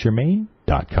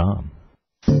MaureenStGermain.com.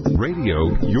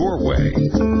 Radio your way.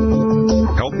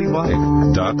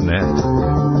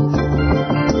 HealthyLife.net.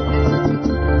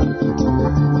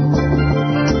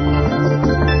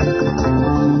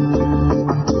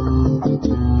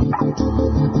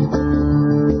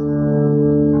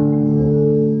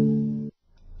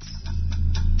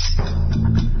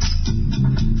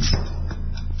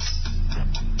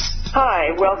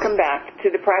 Hi, welcome back to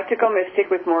The Practical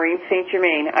Mystic with Maureen St.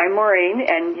 Germain. I'm Maureen,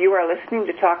 and you are listening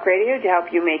to Talk Radio to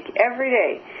help you make every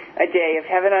day a day of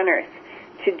heaven on earth.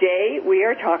 Today, we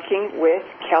are talking with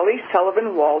Kelly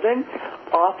Sullivan Walden,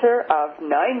 author of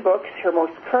 9 books. Her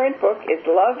most current book is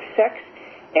Love, Sex,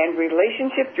 and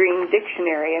Relationship Dream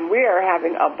Dictionary, and we are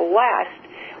having a blast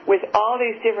with all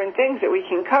these different things that we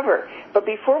can cover. But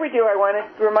before we do, I want to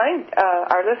remind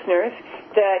our listeners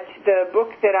that the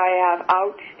book that I have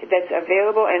out that's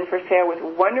available and for sale with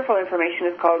wonderful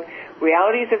information is called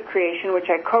Realities of Creation, which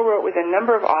I co-wrote with a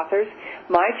number of authors.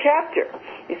 My chapter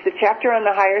is the chapter on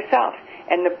the higher self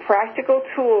and the practical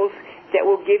tools that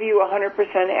will give you 100%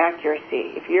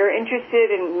 accuracy. If you're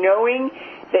interested in knowing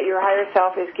that your higher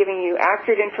self is giving you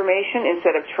accurate information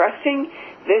instead of trusting,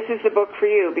 this is the book for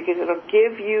you, because it'll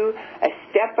give you a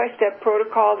step-by-step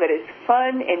protocol that is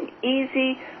fun and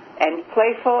easy and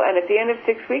playful, and at the end of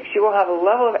 6 weeks you will have a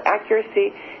level of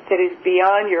accuracy that is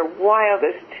beyond your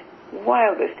wildest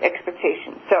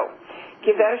expectations. So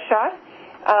give that a shot.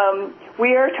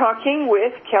 We are talking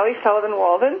with Kelly Sullivan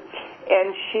Walden,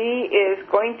 and she is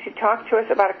going to talk to us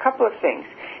about a couple of things.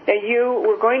 Now, you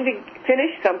were going to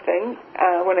finish something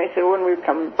when I said when we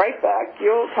come right back,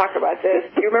 you'll talk about this.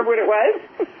 Do you remember what it was?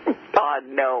 God,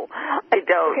 no, I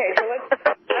don't. Okay, so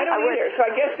I don't either, so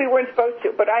I guess we weren't supposed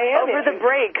to, but I am. Over the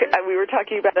break, we were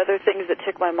talking about other things that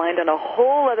took my mind on a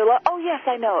whole other level. Oh, yes,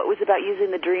 I know. It was about using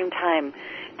the dream time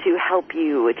to help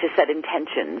you to set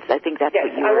intentions. I think that's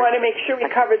what you were... I want to make sure we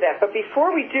cover that. But before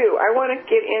we do, I want to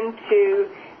get into...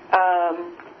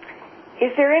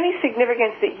 is there any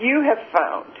significance that you have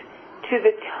found to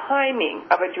the timing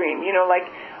of a dream? You know, like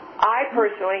I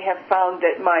personally have found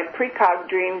that my precog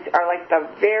dreams are like the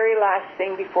very last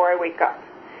thing before I wake up.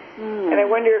 And I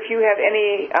wonder if you have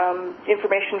any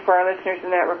information for our listeners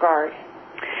in that regard.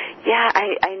 Yeah,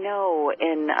 I know.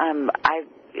 In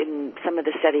some of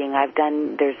the studying I've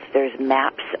done, there's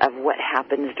maps of what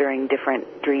happens during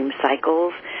different dream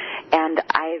cycles, and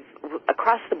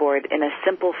across the board, in a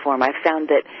simple form, I've found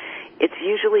that it's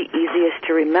usually easiest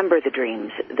to remember the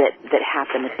dreams that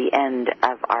happen at the end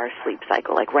of our sleep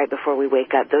cycle, like right before we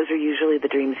wake up. Those are usually the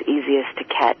dreams easiest to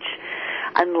catch,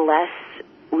 unless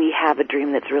we have a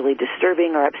dream that's really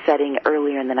disturbing or upsetting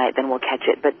earlier in the night, then we'll catch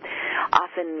it. But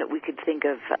often we could think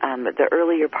of the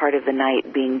earlier part of the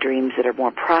night being dreams that are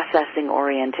more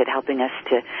processing-oriented, helping us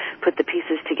to put the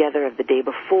pieces together of the day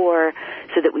before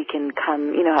so that we can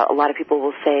come, you know, a lot of people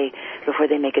will say before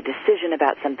they make a decision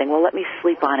about something, well, let me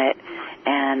sleep on it,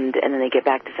 and then they get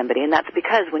back to somebody. And that's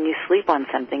because when you sleep on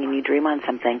something and you dream on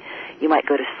something, you might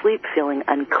go to sleep feeling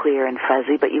unclear and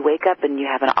fuzzy, but you wake up and you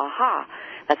have an aha.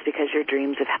 That's because your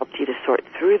dreams have helped you to sort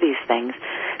through these things.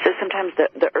 So sometimes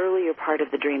the earlier part of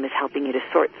the dream is helping you to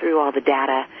sort through all the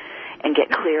data and get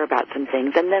clear about some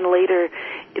things. And then later,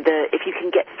 if you can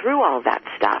get through all of that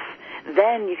stuff,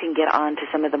 then you can get on to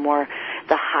some of the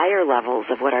higher levels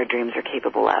of what our dreams are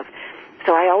capable of.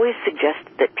 So I always suggest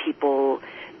that people,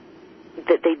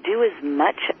 that they do as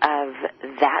much of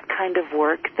that kind of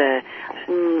work, I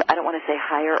don't want to say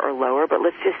higher or lower, but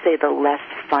let's just say the less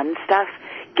fun stuff.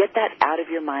 Get that out of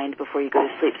your mind before you go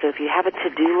to sleep. So if you have a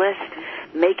to-do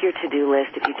list, make your to-do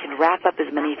list. If you can wrap up as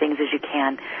many things as you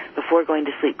can before going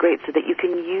to sleep, great, so that you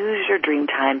can use your dream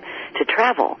time to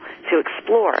travel, to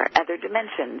explore other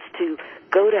dimensions, to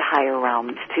go to higher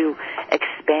realms, to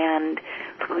expand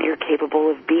who you're capable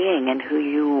of being and who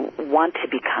you want to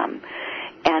become.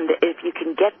 And if you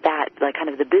can get that, like kind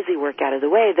of the busy work out of the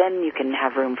way, then you can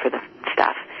have room for the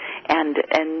stuff. And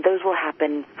those will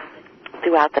happen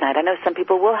throughout the night. I know some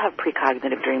people will have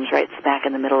precognitive dreams right smack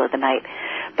in the middle of the night,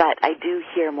 but I do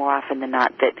hear more often than not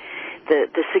that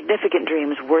the significant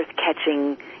dreams worth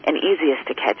catching and easiest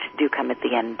to catch do come at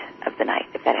the end of the night,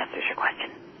 if that answers your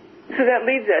question. So that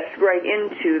leads us right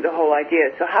into the whole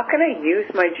idea. So how can I use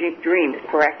my dreams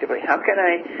proactively? How can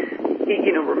I,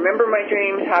 remember my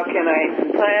dreams? How can I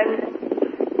plan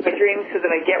my dreams so that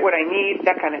I get what I need?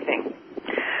 That kind of thing.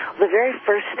 The very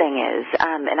first thing is,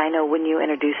 and I know when you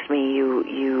introduced me,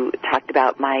 you talked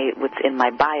about what's in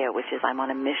my bio, which is I'm on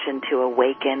a mission to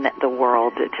awaken the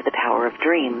world to the power of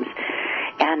dreams.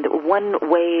 And one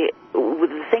way,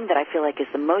 the thing that I feel like is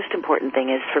the most important thing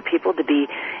is for people to be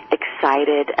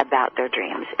excited about their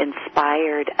dreams,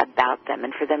 inspired about them,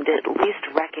 and for them to at least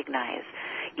recognize,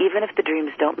 even if the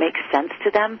dreams don't make sense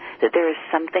to them, that there is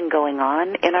something going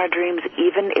on in our dreams,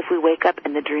 even if we wake up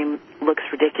and the dream looks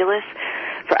ridiculous,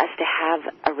 for us to have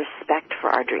a respect for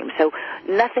our dreams. So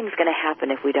nothing's going to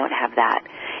happen if we don't have that.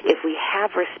 If we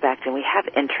have respect and we have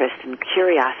interest and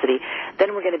curiosity,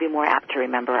 then we're going to be more apt to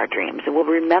remember our dreams. And we'll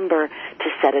remember to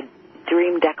set a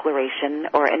dream declaration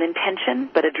or an intention,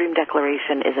 but a dream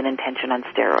declaration is an intention on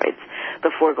steroids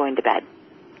before going to bed.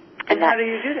 And how do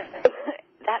you do that?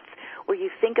 That's where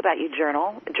you think about, you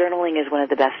journal. Journaling is one of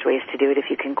the best ways to do it if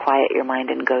you can quiet your mind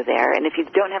and go there. And if you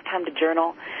don't have time to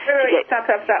journal... Wait, stop.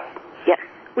 Yes.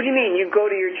 What do you mean, you go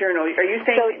to your journal? Are you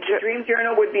saying the dream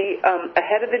journal would be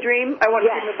ahead of the dream? I want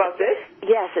to think about this.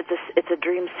 Yes, it's a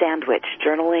dream sandwich.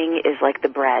 Journaling is like the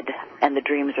bread, and the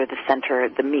dreams are the center,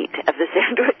 the meat of the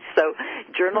sandwich. So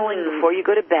journaling before you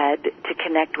go to bed to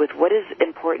connect with what is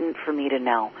important for me to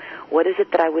know. What is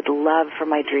it that I would love for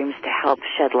my dreams to help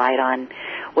shed light on?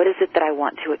 What is it that I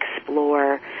want to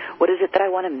explore? What is it that I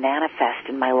want to manifest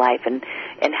in my life? And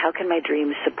how can my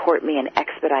dreams support me in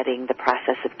expediting the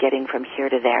process of getting from here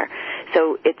to there?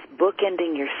 So it's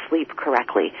bookending your sleep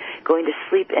correctly, going to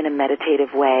sleep in a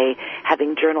meditative way,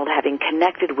 having journaled, having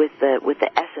connected with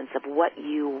the essence of what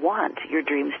you want your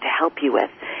dreams to help you with.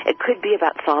 It could be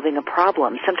about solving a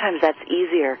problem. Sometimes that's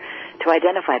easier to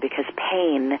identify because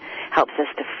pain helps us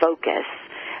to focus,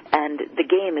 and the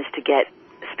game is to get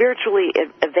spiritually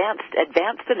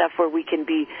advanced enough where we can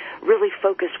be really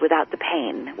focused without the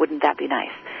pain. Wouldn't that be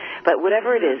nice? But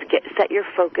whatever it is, set your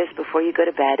focus before you go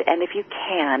to bed, and if you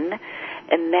can,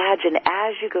 imagine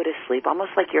as you go to sleep,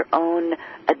 almost like your own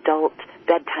adult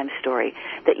bedtime story,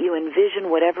 that you envision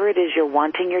whatever it is you're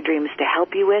wanting your dreams to help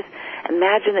you with.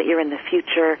 Imagine that you're in the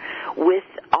future with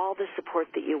all the support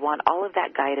that you want, all of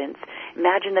that guidance.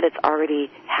 Imagine that it's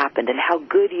already happened and how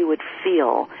good you would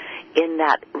feel in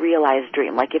that realized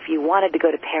dream. Like if you wanted to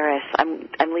go to Paris,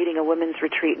 I'm leading a women's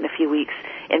retreat in a few weeks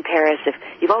in Paris. If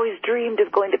you've always dreamed of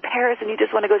going to Paris and you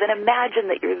just want to go, then imagine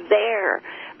that you're there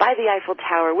by the Eiffel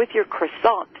Tower with your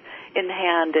croissant in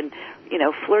hand and,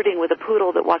 flirting with a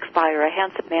poodle that walks by or a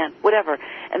handsome man, whatever.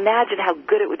 Imagine how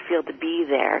good it would feel to be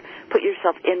there. Put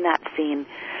yourself in that scene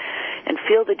and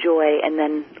feel the joy, and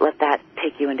then let that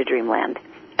take you into dreamland.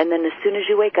 And then as soon as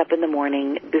you wake up in the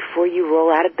morning, before you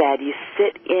roll out of bed, you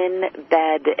sit in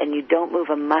bed and you don't move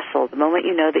a muscle. The moment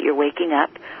you know that you're waking up,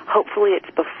 hopefully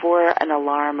it's before an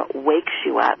alarm wakes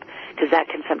you up, because that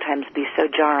can sometimes be so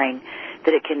jarring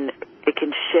that it can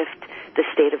shift the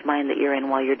state of mind that you're in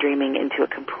while you're dreaming into a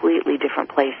completely different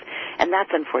place. And that's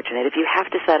unfortunate. If you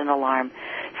have to set an alarm,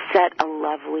 set a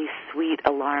lovely, sweet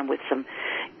alarm with some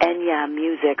Enya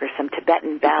music or some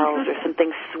Tibetan bells or something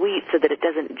sweet so that it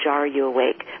doesn't jar you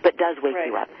awake, but does wake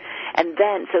you up. And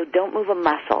then, so don't move a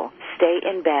muscle. Stay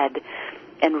in bed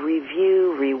and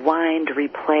review, rewind,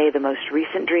 replay the most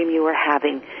recent dream you were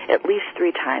having at least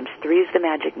 3 times. 3 is the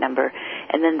magic number.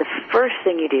 And then the first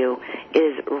thing you do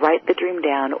is write the dream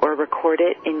down or record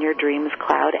it in your Dreams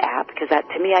Cloud app, because that,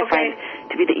 to me, I find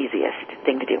to be the easiest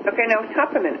thing to do. Okay, now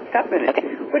stop a minute. Okay.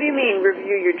 What do you mean,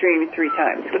 review your dream 3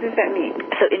 times? What does that mean?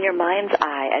 So in your mind's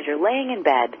eye, as you're laying in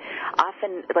bed,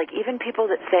 often, like even people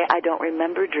that say, I don't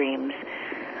remember dreams,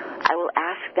 I will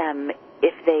ask them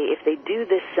if they do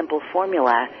this simple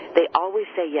formula, they always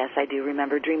say, yes, I do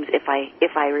remember dreams if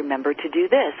I remember to do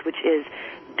this, which is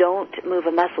don't move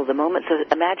a muscle. The moment, so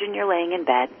imagine you're laying in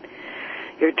bed,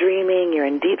 you're dreaming, you're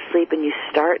in deep sleep, and you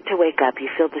start to wake up. You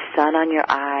feel the sun on your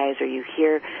eyes, or you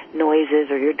hear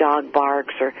noises, or your dog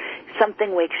barks, or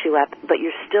something wakes you up, but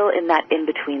you're still in that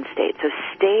in-between state. So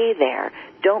stay there.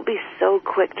 Don't be so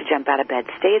quick to jump out of bed.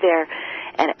 Stay there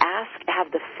and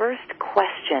have the first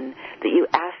question that you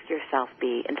ask yourself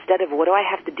be, instead of what do I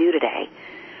have to do today,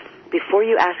 before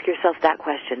you ask yourself that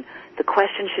question, the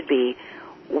question should be,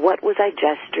 what was I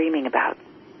just dreaming about?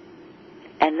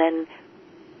 And then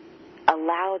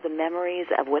allow the memories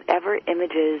of whatever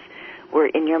images were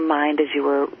in your mind as you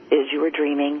were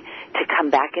dreaming to come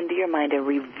back into your mind and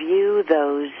review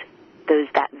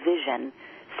that vision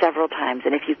several times.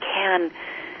 And if you can,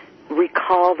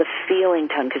 recall the feeling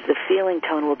tone, because the feeling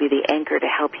tone will be the anchor to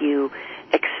help you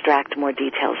extract more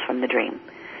details from the dream.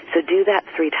 So do that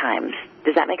 3 times.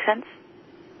 Does that make sense?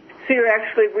 So you're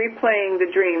actually replaying the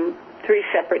dream 3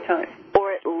 separate times?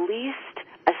 Or at least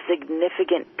a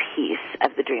significant piece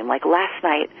of the dream. Like last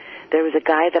night, there was a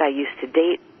guy that I used to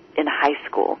date in high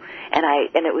school, and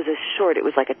it was it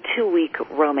was like a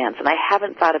 2-week romance, and I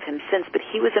haven't thought of him since, but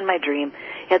he was in my dream.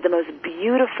 He had the most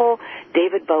beautiful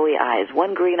David Bowie eyes,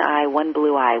 one green eye, one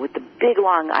blue eye, with the big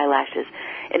long eyelashes.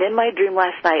 And in my dream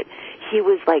last night, he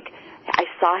was like, I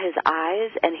saw his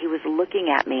eyes, and he was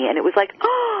looking at me, and it was like,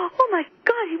 oh my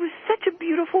God, he was such a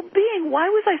beautiful being. Why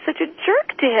was I such a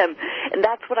jerk to him? And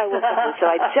that's what I woke up with. So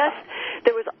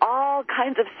there was all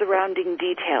kinds of surrounding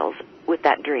details with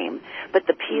that dream. But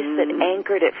the piece that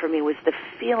anchored it for me was the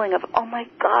feeling of, oh my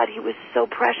God, he was so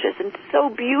precious and so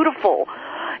beautiful.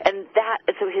 And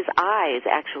so his eyes,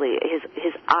 actually,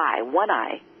 his eye, one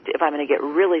eye, if I'm going to get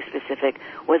really specific,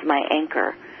 was my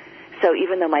anchor. So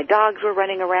even though my dogs were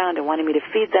running around and wanting me to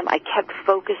feed them, I kept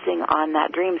focusing on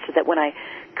that dream so that when I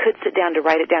could sit down to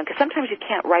write it down, because sometimes you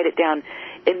can't write it down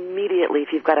immediately if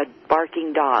you've got a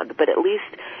barking dog, but at least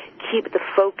keep the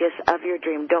focus of your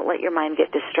dream. Don't let your mind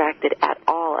get distracted at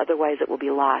all, otherwise it will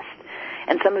be lost.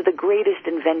 And some of the greatest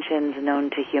inventions known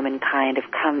to humankind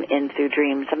have come in through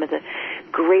dreams. Some of the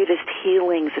greatest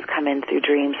healings have come in through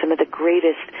dreams. Some of the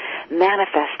greatest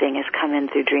manifesting has come in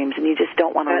through dreams, and you just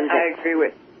don't want to lose it. I agree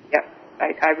with. Yeah,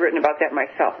 I've written about that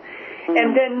myself.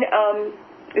 And then,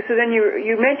 so then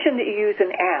you mentioned that you use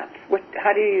an app.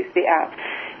 How do you use the app?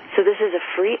 So this is a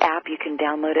free app. You can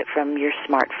download it from your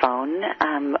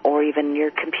smartphone or even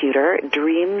your computer.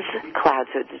 Dreams Cloud.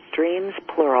 So it's Dreams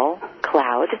plural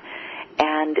Cloud,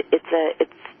 and it's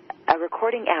a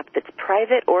recording app that's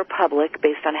private or public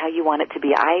based on how you want it to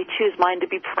be. I choose mine to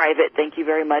be private. Thank you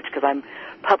very much, because I'm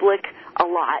public a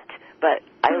lot. But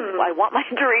I want my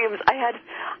dreams. I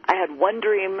had one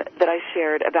dream that I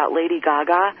shared about Lady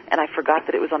Gaga, and I forgot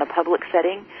that it was on a public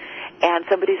setting. And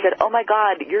somebody said, oh, my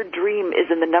God, your dream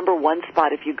is in the #1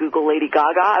 spot if you Google Lady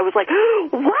Gaga. I was like,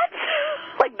 what?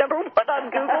 Like #1 on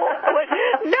Google? I went,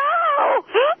 no!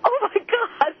 Oh, my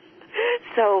God.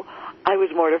 So I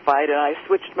was mortified, and I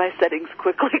switched my settings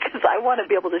quickly because I want to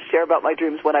be able to share about my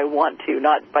dreams when I want to,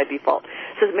 not by default.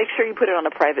 So make sure you put it on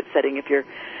a private setting if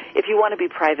you want to be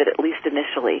private, at least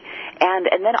initially. And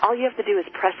then all you have to do is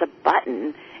press a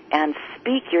button and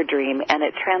speak your dream, and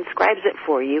it transcribes it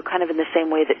for you, kind of in the same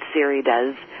way that Siri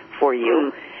does for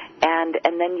you. And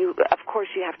then you, of course,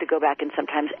 you have to go back and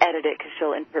sometimes edit it because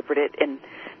she'll interpret it in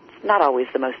not always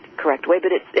the most correct way,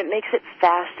 but it makes it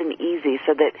fast and easy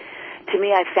so that, to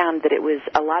me, I found that it was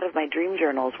a lot of my dream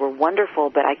journals were wonderful,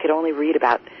 but I could only read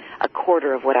about a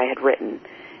quarter of what I had written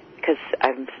because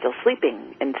I'm still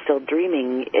sleeping and still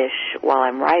dreaming-ish while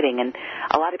I'm writing. And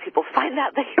a lot of people find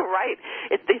that they write,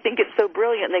 they think it's so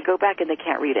brilliant, and they go back and they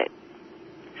can't read it.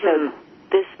 So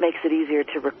this makes it easier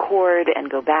to record and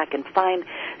go back and find.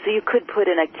 So you could put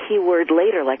in a keyword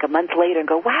later, like a month later, and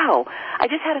go, wow, I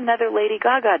just had another Lady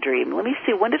Gaga dream. Let me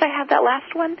see, when did I have that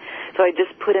last one? So I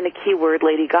just put in a keyword,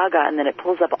 Lady Gaga, and then it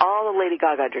pulls up all the Lady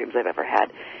Gaga dreams I've ever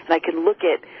had. And I can look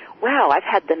at, wow, I've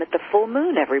had them at the full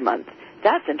moon every month.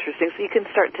 That's interesting. So you can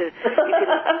start to,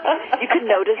 you can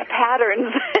notice patterns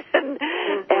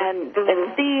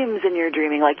and themes in your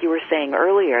dreaming, like you were saying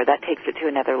earlier. That takes it to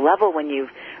another level when you've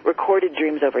recorded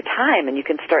dreams over time, and you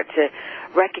can start to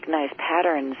recognize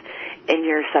patterns in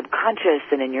your subconscious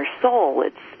and in your soul.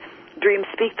 Dreams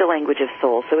speak the language of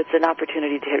soul, so it's an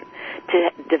opportunity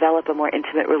to develop a more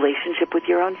intimate relationship with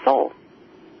your own soul.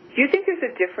 Do you think there's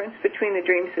a difference between the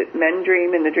dreams that men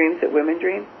dream and the dreams that women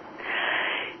dream?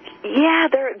 Yeah,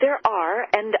 there are,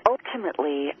 and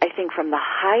ultimately, I think from the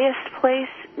highest place,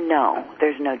 no,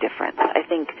 there's no difference. I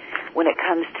think when it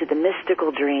comes to the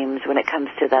mystical dreams, when it comes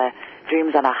to the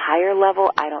dreams on a higher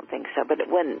level, I don't think so. But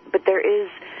there is,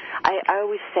 I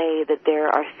always say that there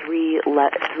are three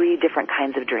different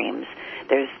kinds of dreams.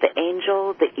 There's the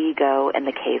angel, the ego, and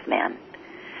the caveman.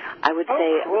 I would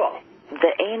say cool.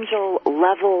 The angel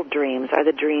level dreams are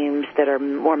the dreams that are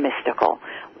more mystical.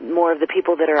 More of the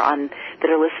people that are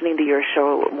listening to your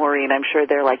show, Maureen, I'm sure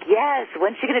they're like, yes,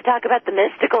 when's she going to talk about the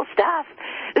mystical stuff?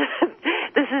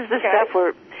 This is the stuff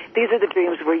where these are the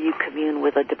dreams where you commune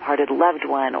with a departed loved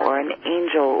one or an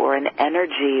angel or an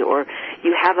energy, or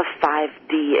you have a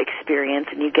 5D experience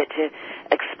and you get to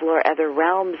explore other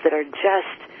realms that are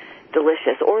just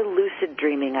delicious. Or lucid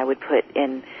dreaming, I would put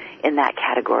in that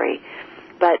category.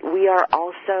 But we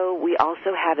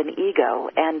also have an ego,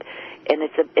 and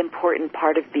it's an important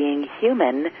part of being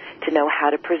human to know how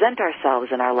to present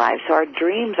ourselves in our lives. So our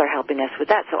dreams are helping us with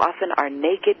that. So often our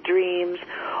naked dreams,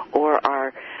 or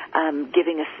our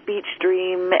giving a speech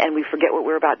dream and we forget what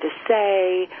we're about to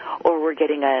say, or we're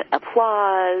getting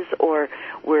applause, or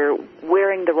we're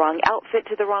wearing the wrong outfit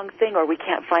to the wrong thing, or we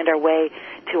can't find our way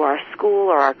to our school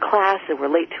or our class and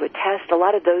we're late to a test. A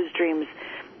lot of those dreams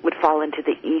would fall into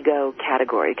the ego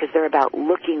category because they're about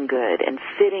looking good and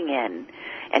fitting in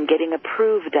and getting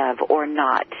approved of or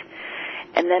not.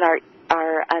 And then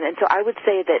and so I would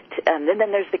say that, and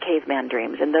then there's the caveman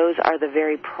dreams, and those are the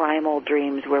very primal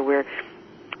dreams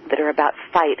that are about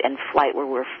fight and flight, where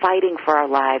we're fighting for our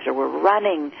lives, or we're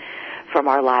running from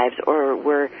our lives, or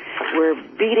we're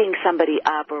beating somebody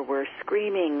up, or we're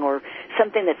screaming, or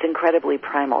something that's incredibly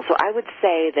primal. So I would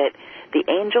say that the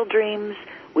angel dreams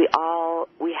we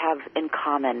have in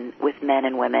common with men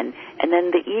and women, and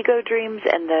then the ego dreams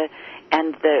and the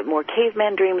more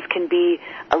caveman dreams can be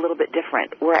a little bit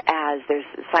different. Whereas there's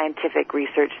scientific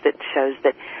research that shows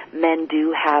that men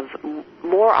do have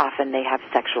more often they have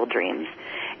sexual dreams,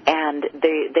 and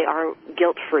they are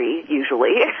guilt-free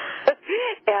usually,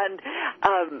 and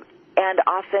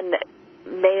often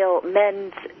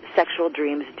men's sexual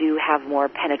dreams do have more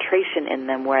penetration in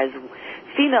them, whereas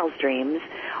females' dreams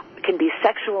can be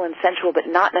sexual and sensual but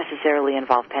not necessarily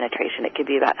involve penetration. It could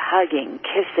be about hugging,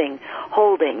 kissing,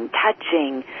 holding,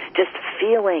 touching, just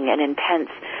feeling an intense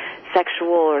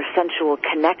sexual or sensual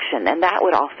connection, and that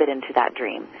would all fit into that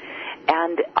dream.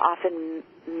 And often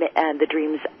the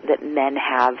dreams that men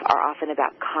have are often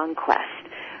about conquest,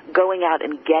 going out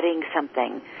and getting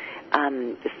something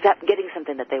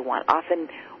that they want. Often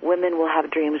women will have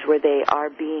dreams where they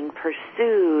are being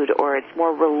pursued, or it's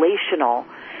more relational.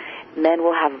 Men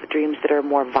will have dreams that are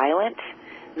more violent.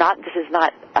 This is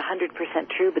not 100%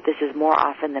 true, but this is more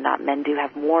often than not. Men do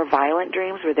have more violent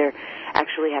dreams where they're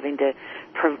actually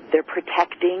they're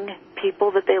protecting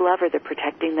people that they love, or they're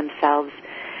protecting themselves.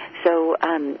 So,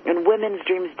 and women's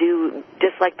dreams do,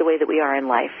 just like the way that we are in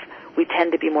life, we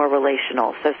tend to be more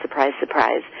relational. So surprise,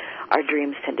 surprise, our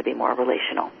dreams tend to be more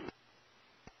relational.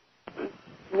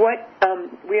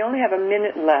 We only have a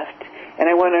minute left, and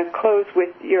I want to close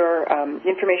with your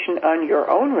information on your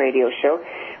own radio show.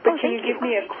 But can you give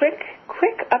me a quick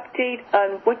update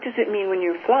on what does it mean when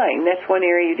you're flying? That's one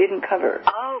area you didn't cover.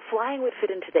 Oh, flying would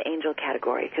fit into the angel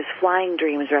category, because flying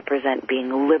dreams represent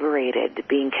being liberated,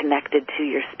 being connected to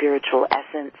your spiritual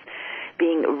essence,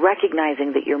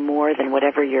 recognizing that you're more than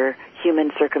whatever your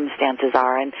human circumstances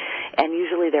are, and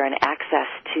usually they're an access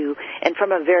to, and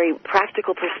from a very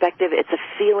practical perspective, it's a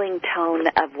feeling tone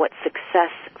of what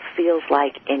success feels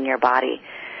like in your body.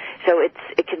 So it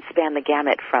can span the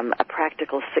gamut from a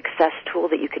practical success tool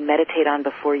that you can meditate on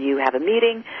before you have a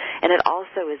meeting, and it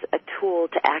also is a tool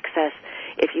to access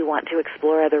if you want to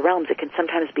explore other realms. It can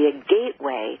sometimes be a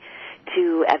gateway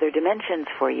to other dimensions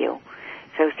for you.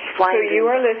 So you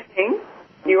are listening.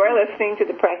 You are listening to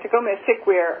The Practical Mystic.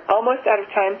 We're almost out of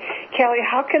time. Kelly,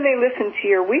 how can they listen to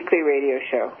your weekly radio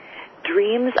show?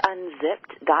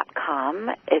 DreamsUnzipped.com.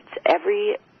 It's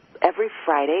every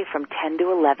Friday from 10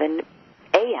 to 11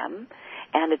 a.m.,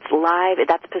 and it's live.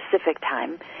 That's Pacific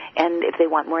time. And if they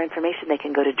want more information, they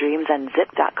can go to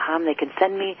DreamsUnzipped.com. They can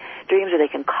send me dreams, or they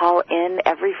can call in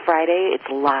every Friday. It's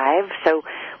live, so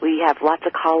we have lots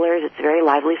of callers. It's very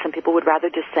lively. Some people would rather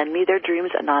just send me their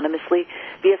dreams anonymously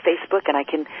via Facebook, and I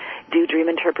can do dream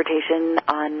interpretation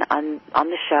on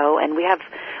the show. And we have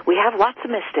lots of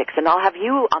mystics, and I'll have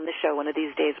you on the show one of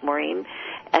these days, Maureen,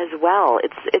 as well.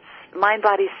 It's mind,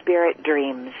 body, spirit,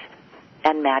 dreams,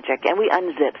 and magic. And we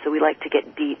unzip, so we like to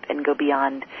get deep and go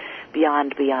beyond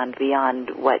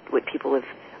what people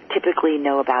typically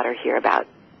know about or hear about.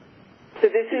 So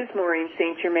this is Maureen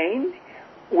St Germain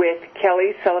with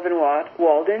Kelly Sullivan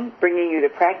Walden, bringing you The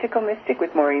Practical Mystic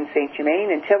with Maureen St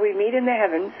Germain. Until we meet in the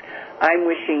heavens, I'm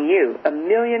wishing you a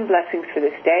million blessings for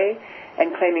this day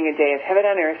and claiming a day of heaven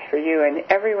on earth for you and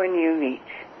everyone you meet.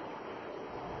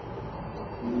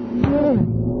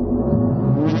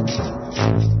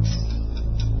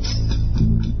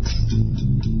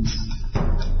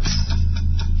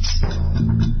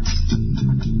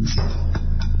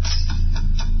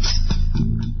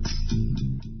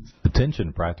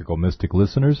 Attention, Practical Mystic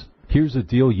listeners. Here's a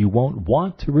deal you won't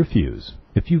want to refuse.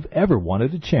 If you've ever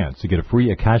wanted a chance to get a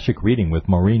free Akashic reading with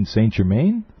Maureen St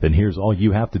Germain, then here's all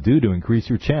you have to do to increase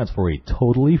your chance for a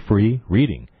totally free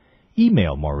reading.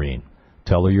 Email Maureen.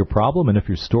 Tell her your problem, and if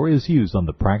your story is used on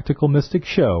the Practical Mystic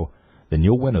show, then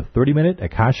you'll win a 30-minute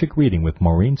Akashic reading with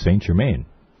Maureen St Germain.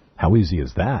 How easy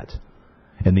is that?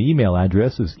 And the email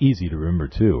address is easy to remember,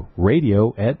 too.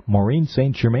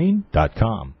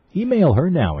 radio@MaureenStGermain.com. Email her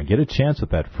now and get a chance at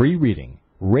that free reading.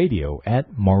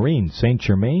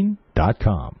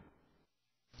 radio@MaureenStGermain.com.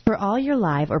 For all your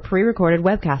live or pre-recorded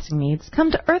webcasting needs,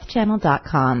 come to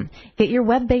earthchannel.com. Get your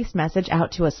web-based message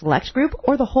out to a select group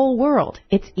or the whole world.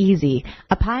 It's easy.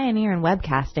 A pioneer in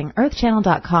webcasting,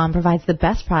 earthchannel.com provides the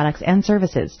best products and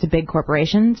services to big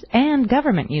corporations and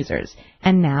government users.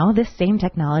 And now this same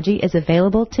technology is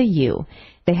available to you.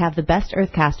 They have the best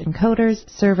Earthcast encoders,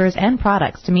 servers, and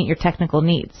products to meet your technical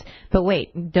needs. But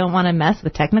wait, don't want to mess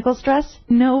with technical stress?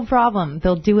 No problem.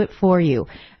 They'll do it for you.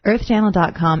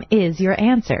 EarthChannel.com is your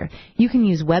answer. You can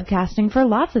use webcasting for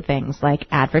lots of things like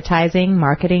advertising,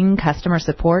 marketing, customer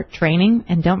support, training,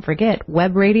 and don't forget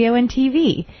web radio and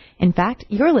TV. In fact,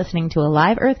 you're listening to a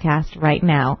live Earthcast right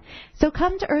now. So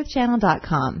come to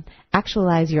EarthChannel.com.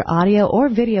 Actualize your audio or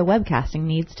video webcasting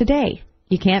needs today.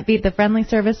 You can't beat the friendly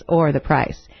service or the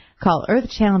price. Call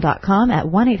earthchannel.com at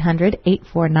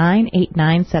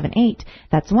 1-800-849-8978.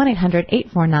 That's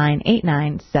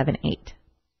 1-800-849-8978.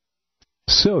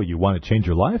 So, you want to change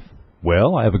your life?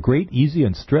 Well, I have a great, easy,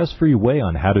 and stress-free way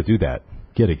on how to do that.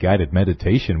 Get a guided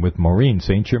meditation with Maureen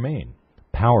St Germain.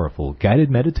 Powerful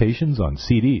guided meditations on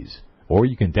CDs. Or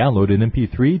you can download an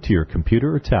MP3 to your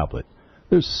computer or tablet.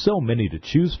 There's so many to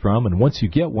choose from, and once you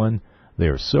get one, they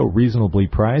are so reasonably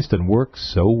priced and work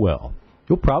so well.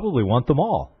 You'll probably want them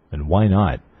all, and why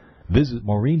not? Visit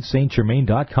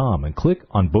MaureenStGermain.com and click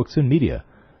on Books and Media.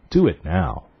 Do it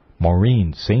now.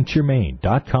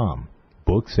 MaureenStGermain.com,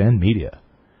 Books and Media,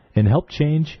 and help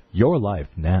change your life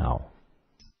now.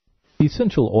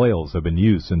 Essential oils have been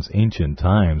used since ancient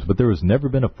times, but there has never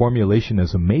been a formulation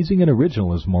as amazing and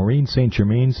original as Maureen St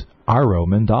Germain's Aro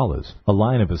Mandalas, a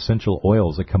line of essential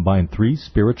oils that combine 3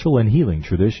 spiritual and healing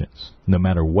traditions. No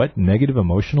matter what negative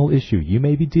emotional issue you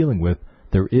may be dealing with,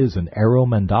 there is an Aro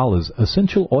Mandalas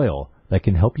essential oil that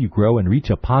can help you grow and reach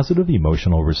a positive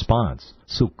emotional response.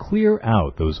 So clear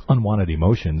out those unwanted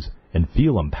emotions and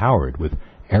feel empowered with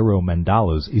Aro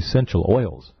Mandalas essential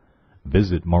oils.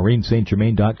 Visit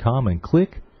MaureenStGermain.com and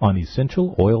click on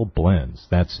Essential Oil Blends.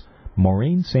 That's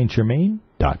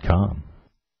MaureenStGermain.com.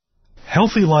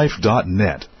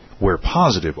 HealthyLife.net, where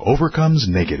positive overcomes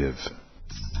negative.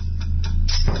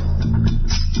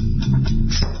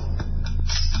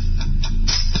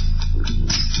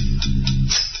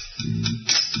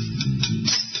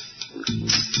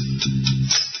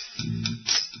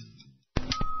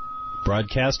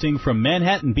 Broadcasting from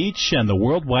Manhattan Beach and the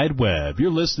World Wide Web,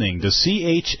 you're listening to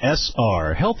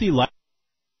CHSR Healthy Life.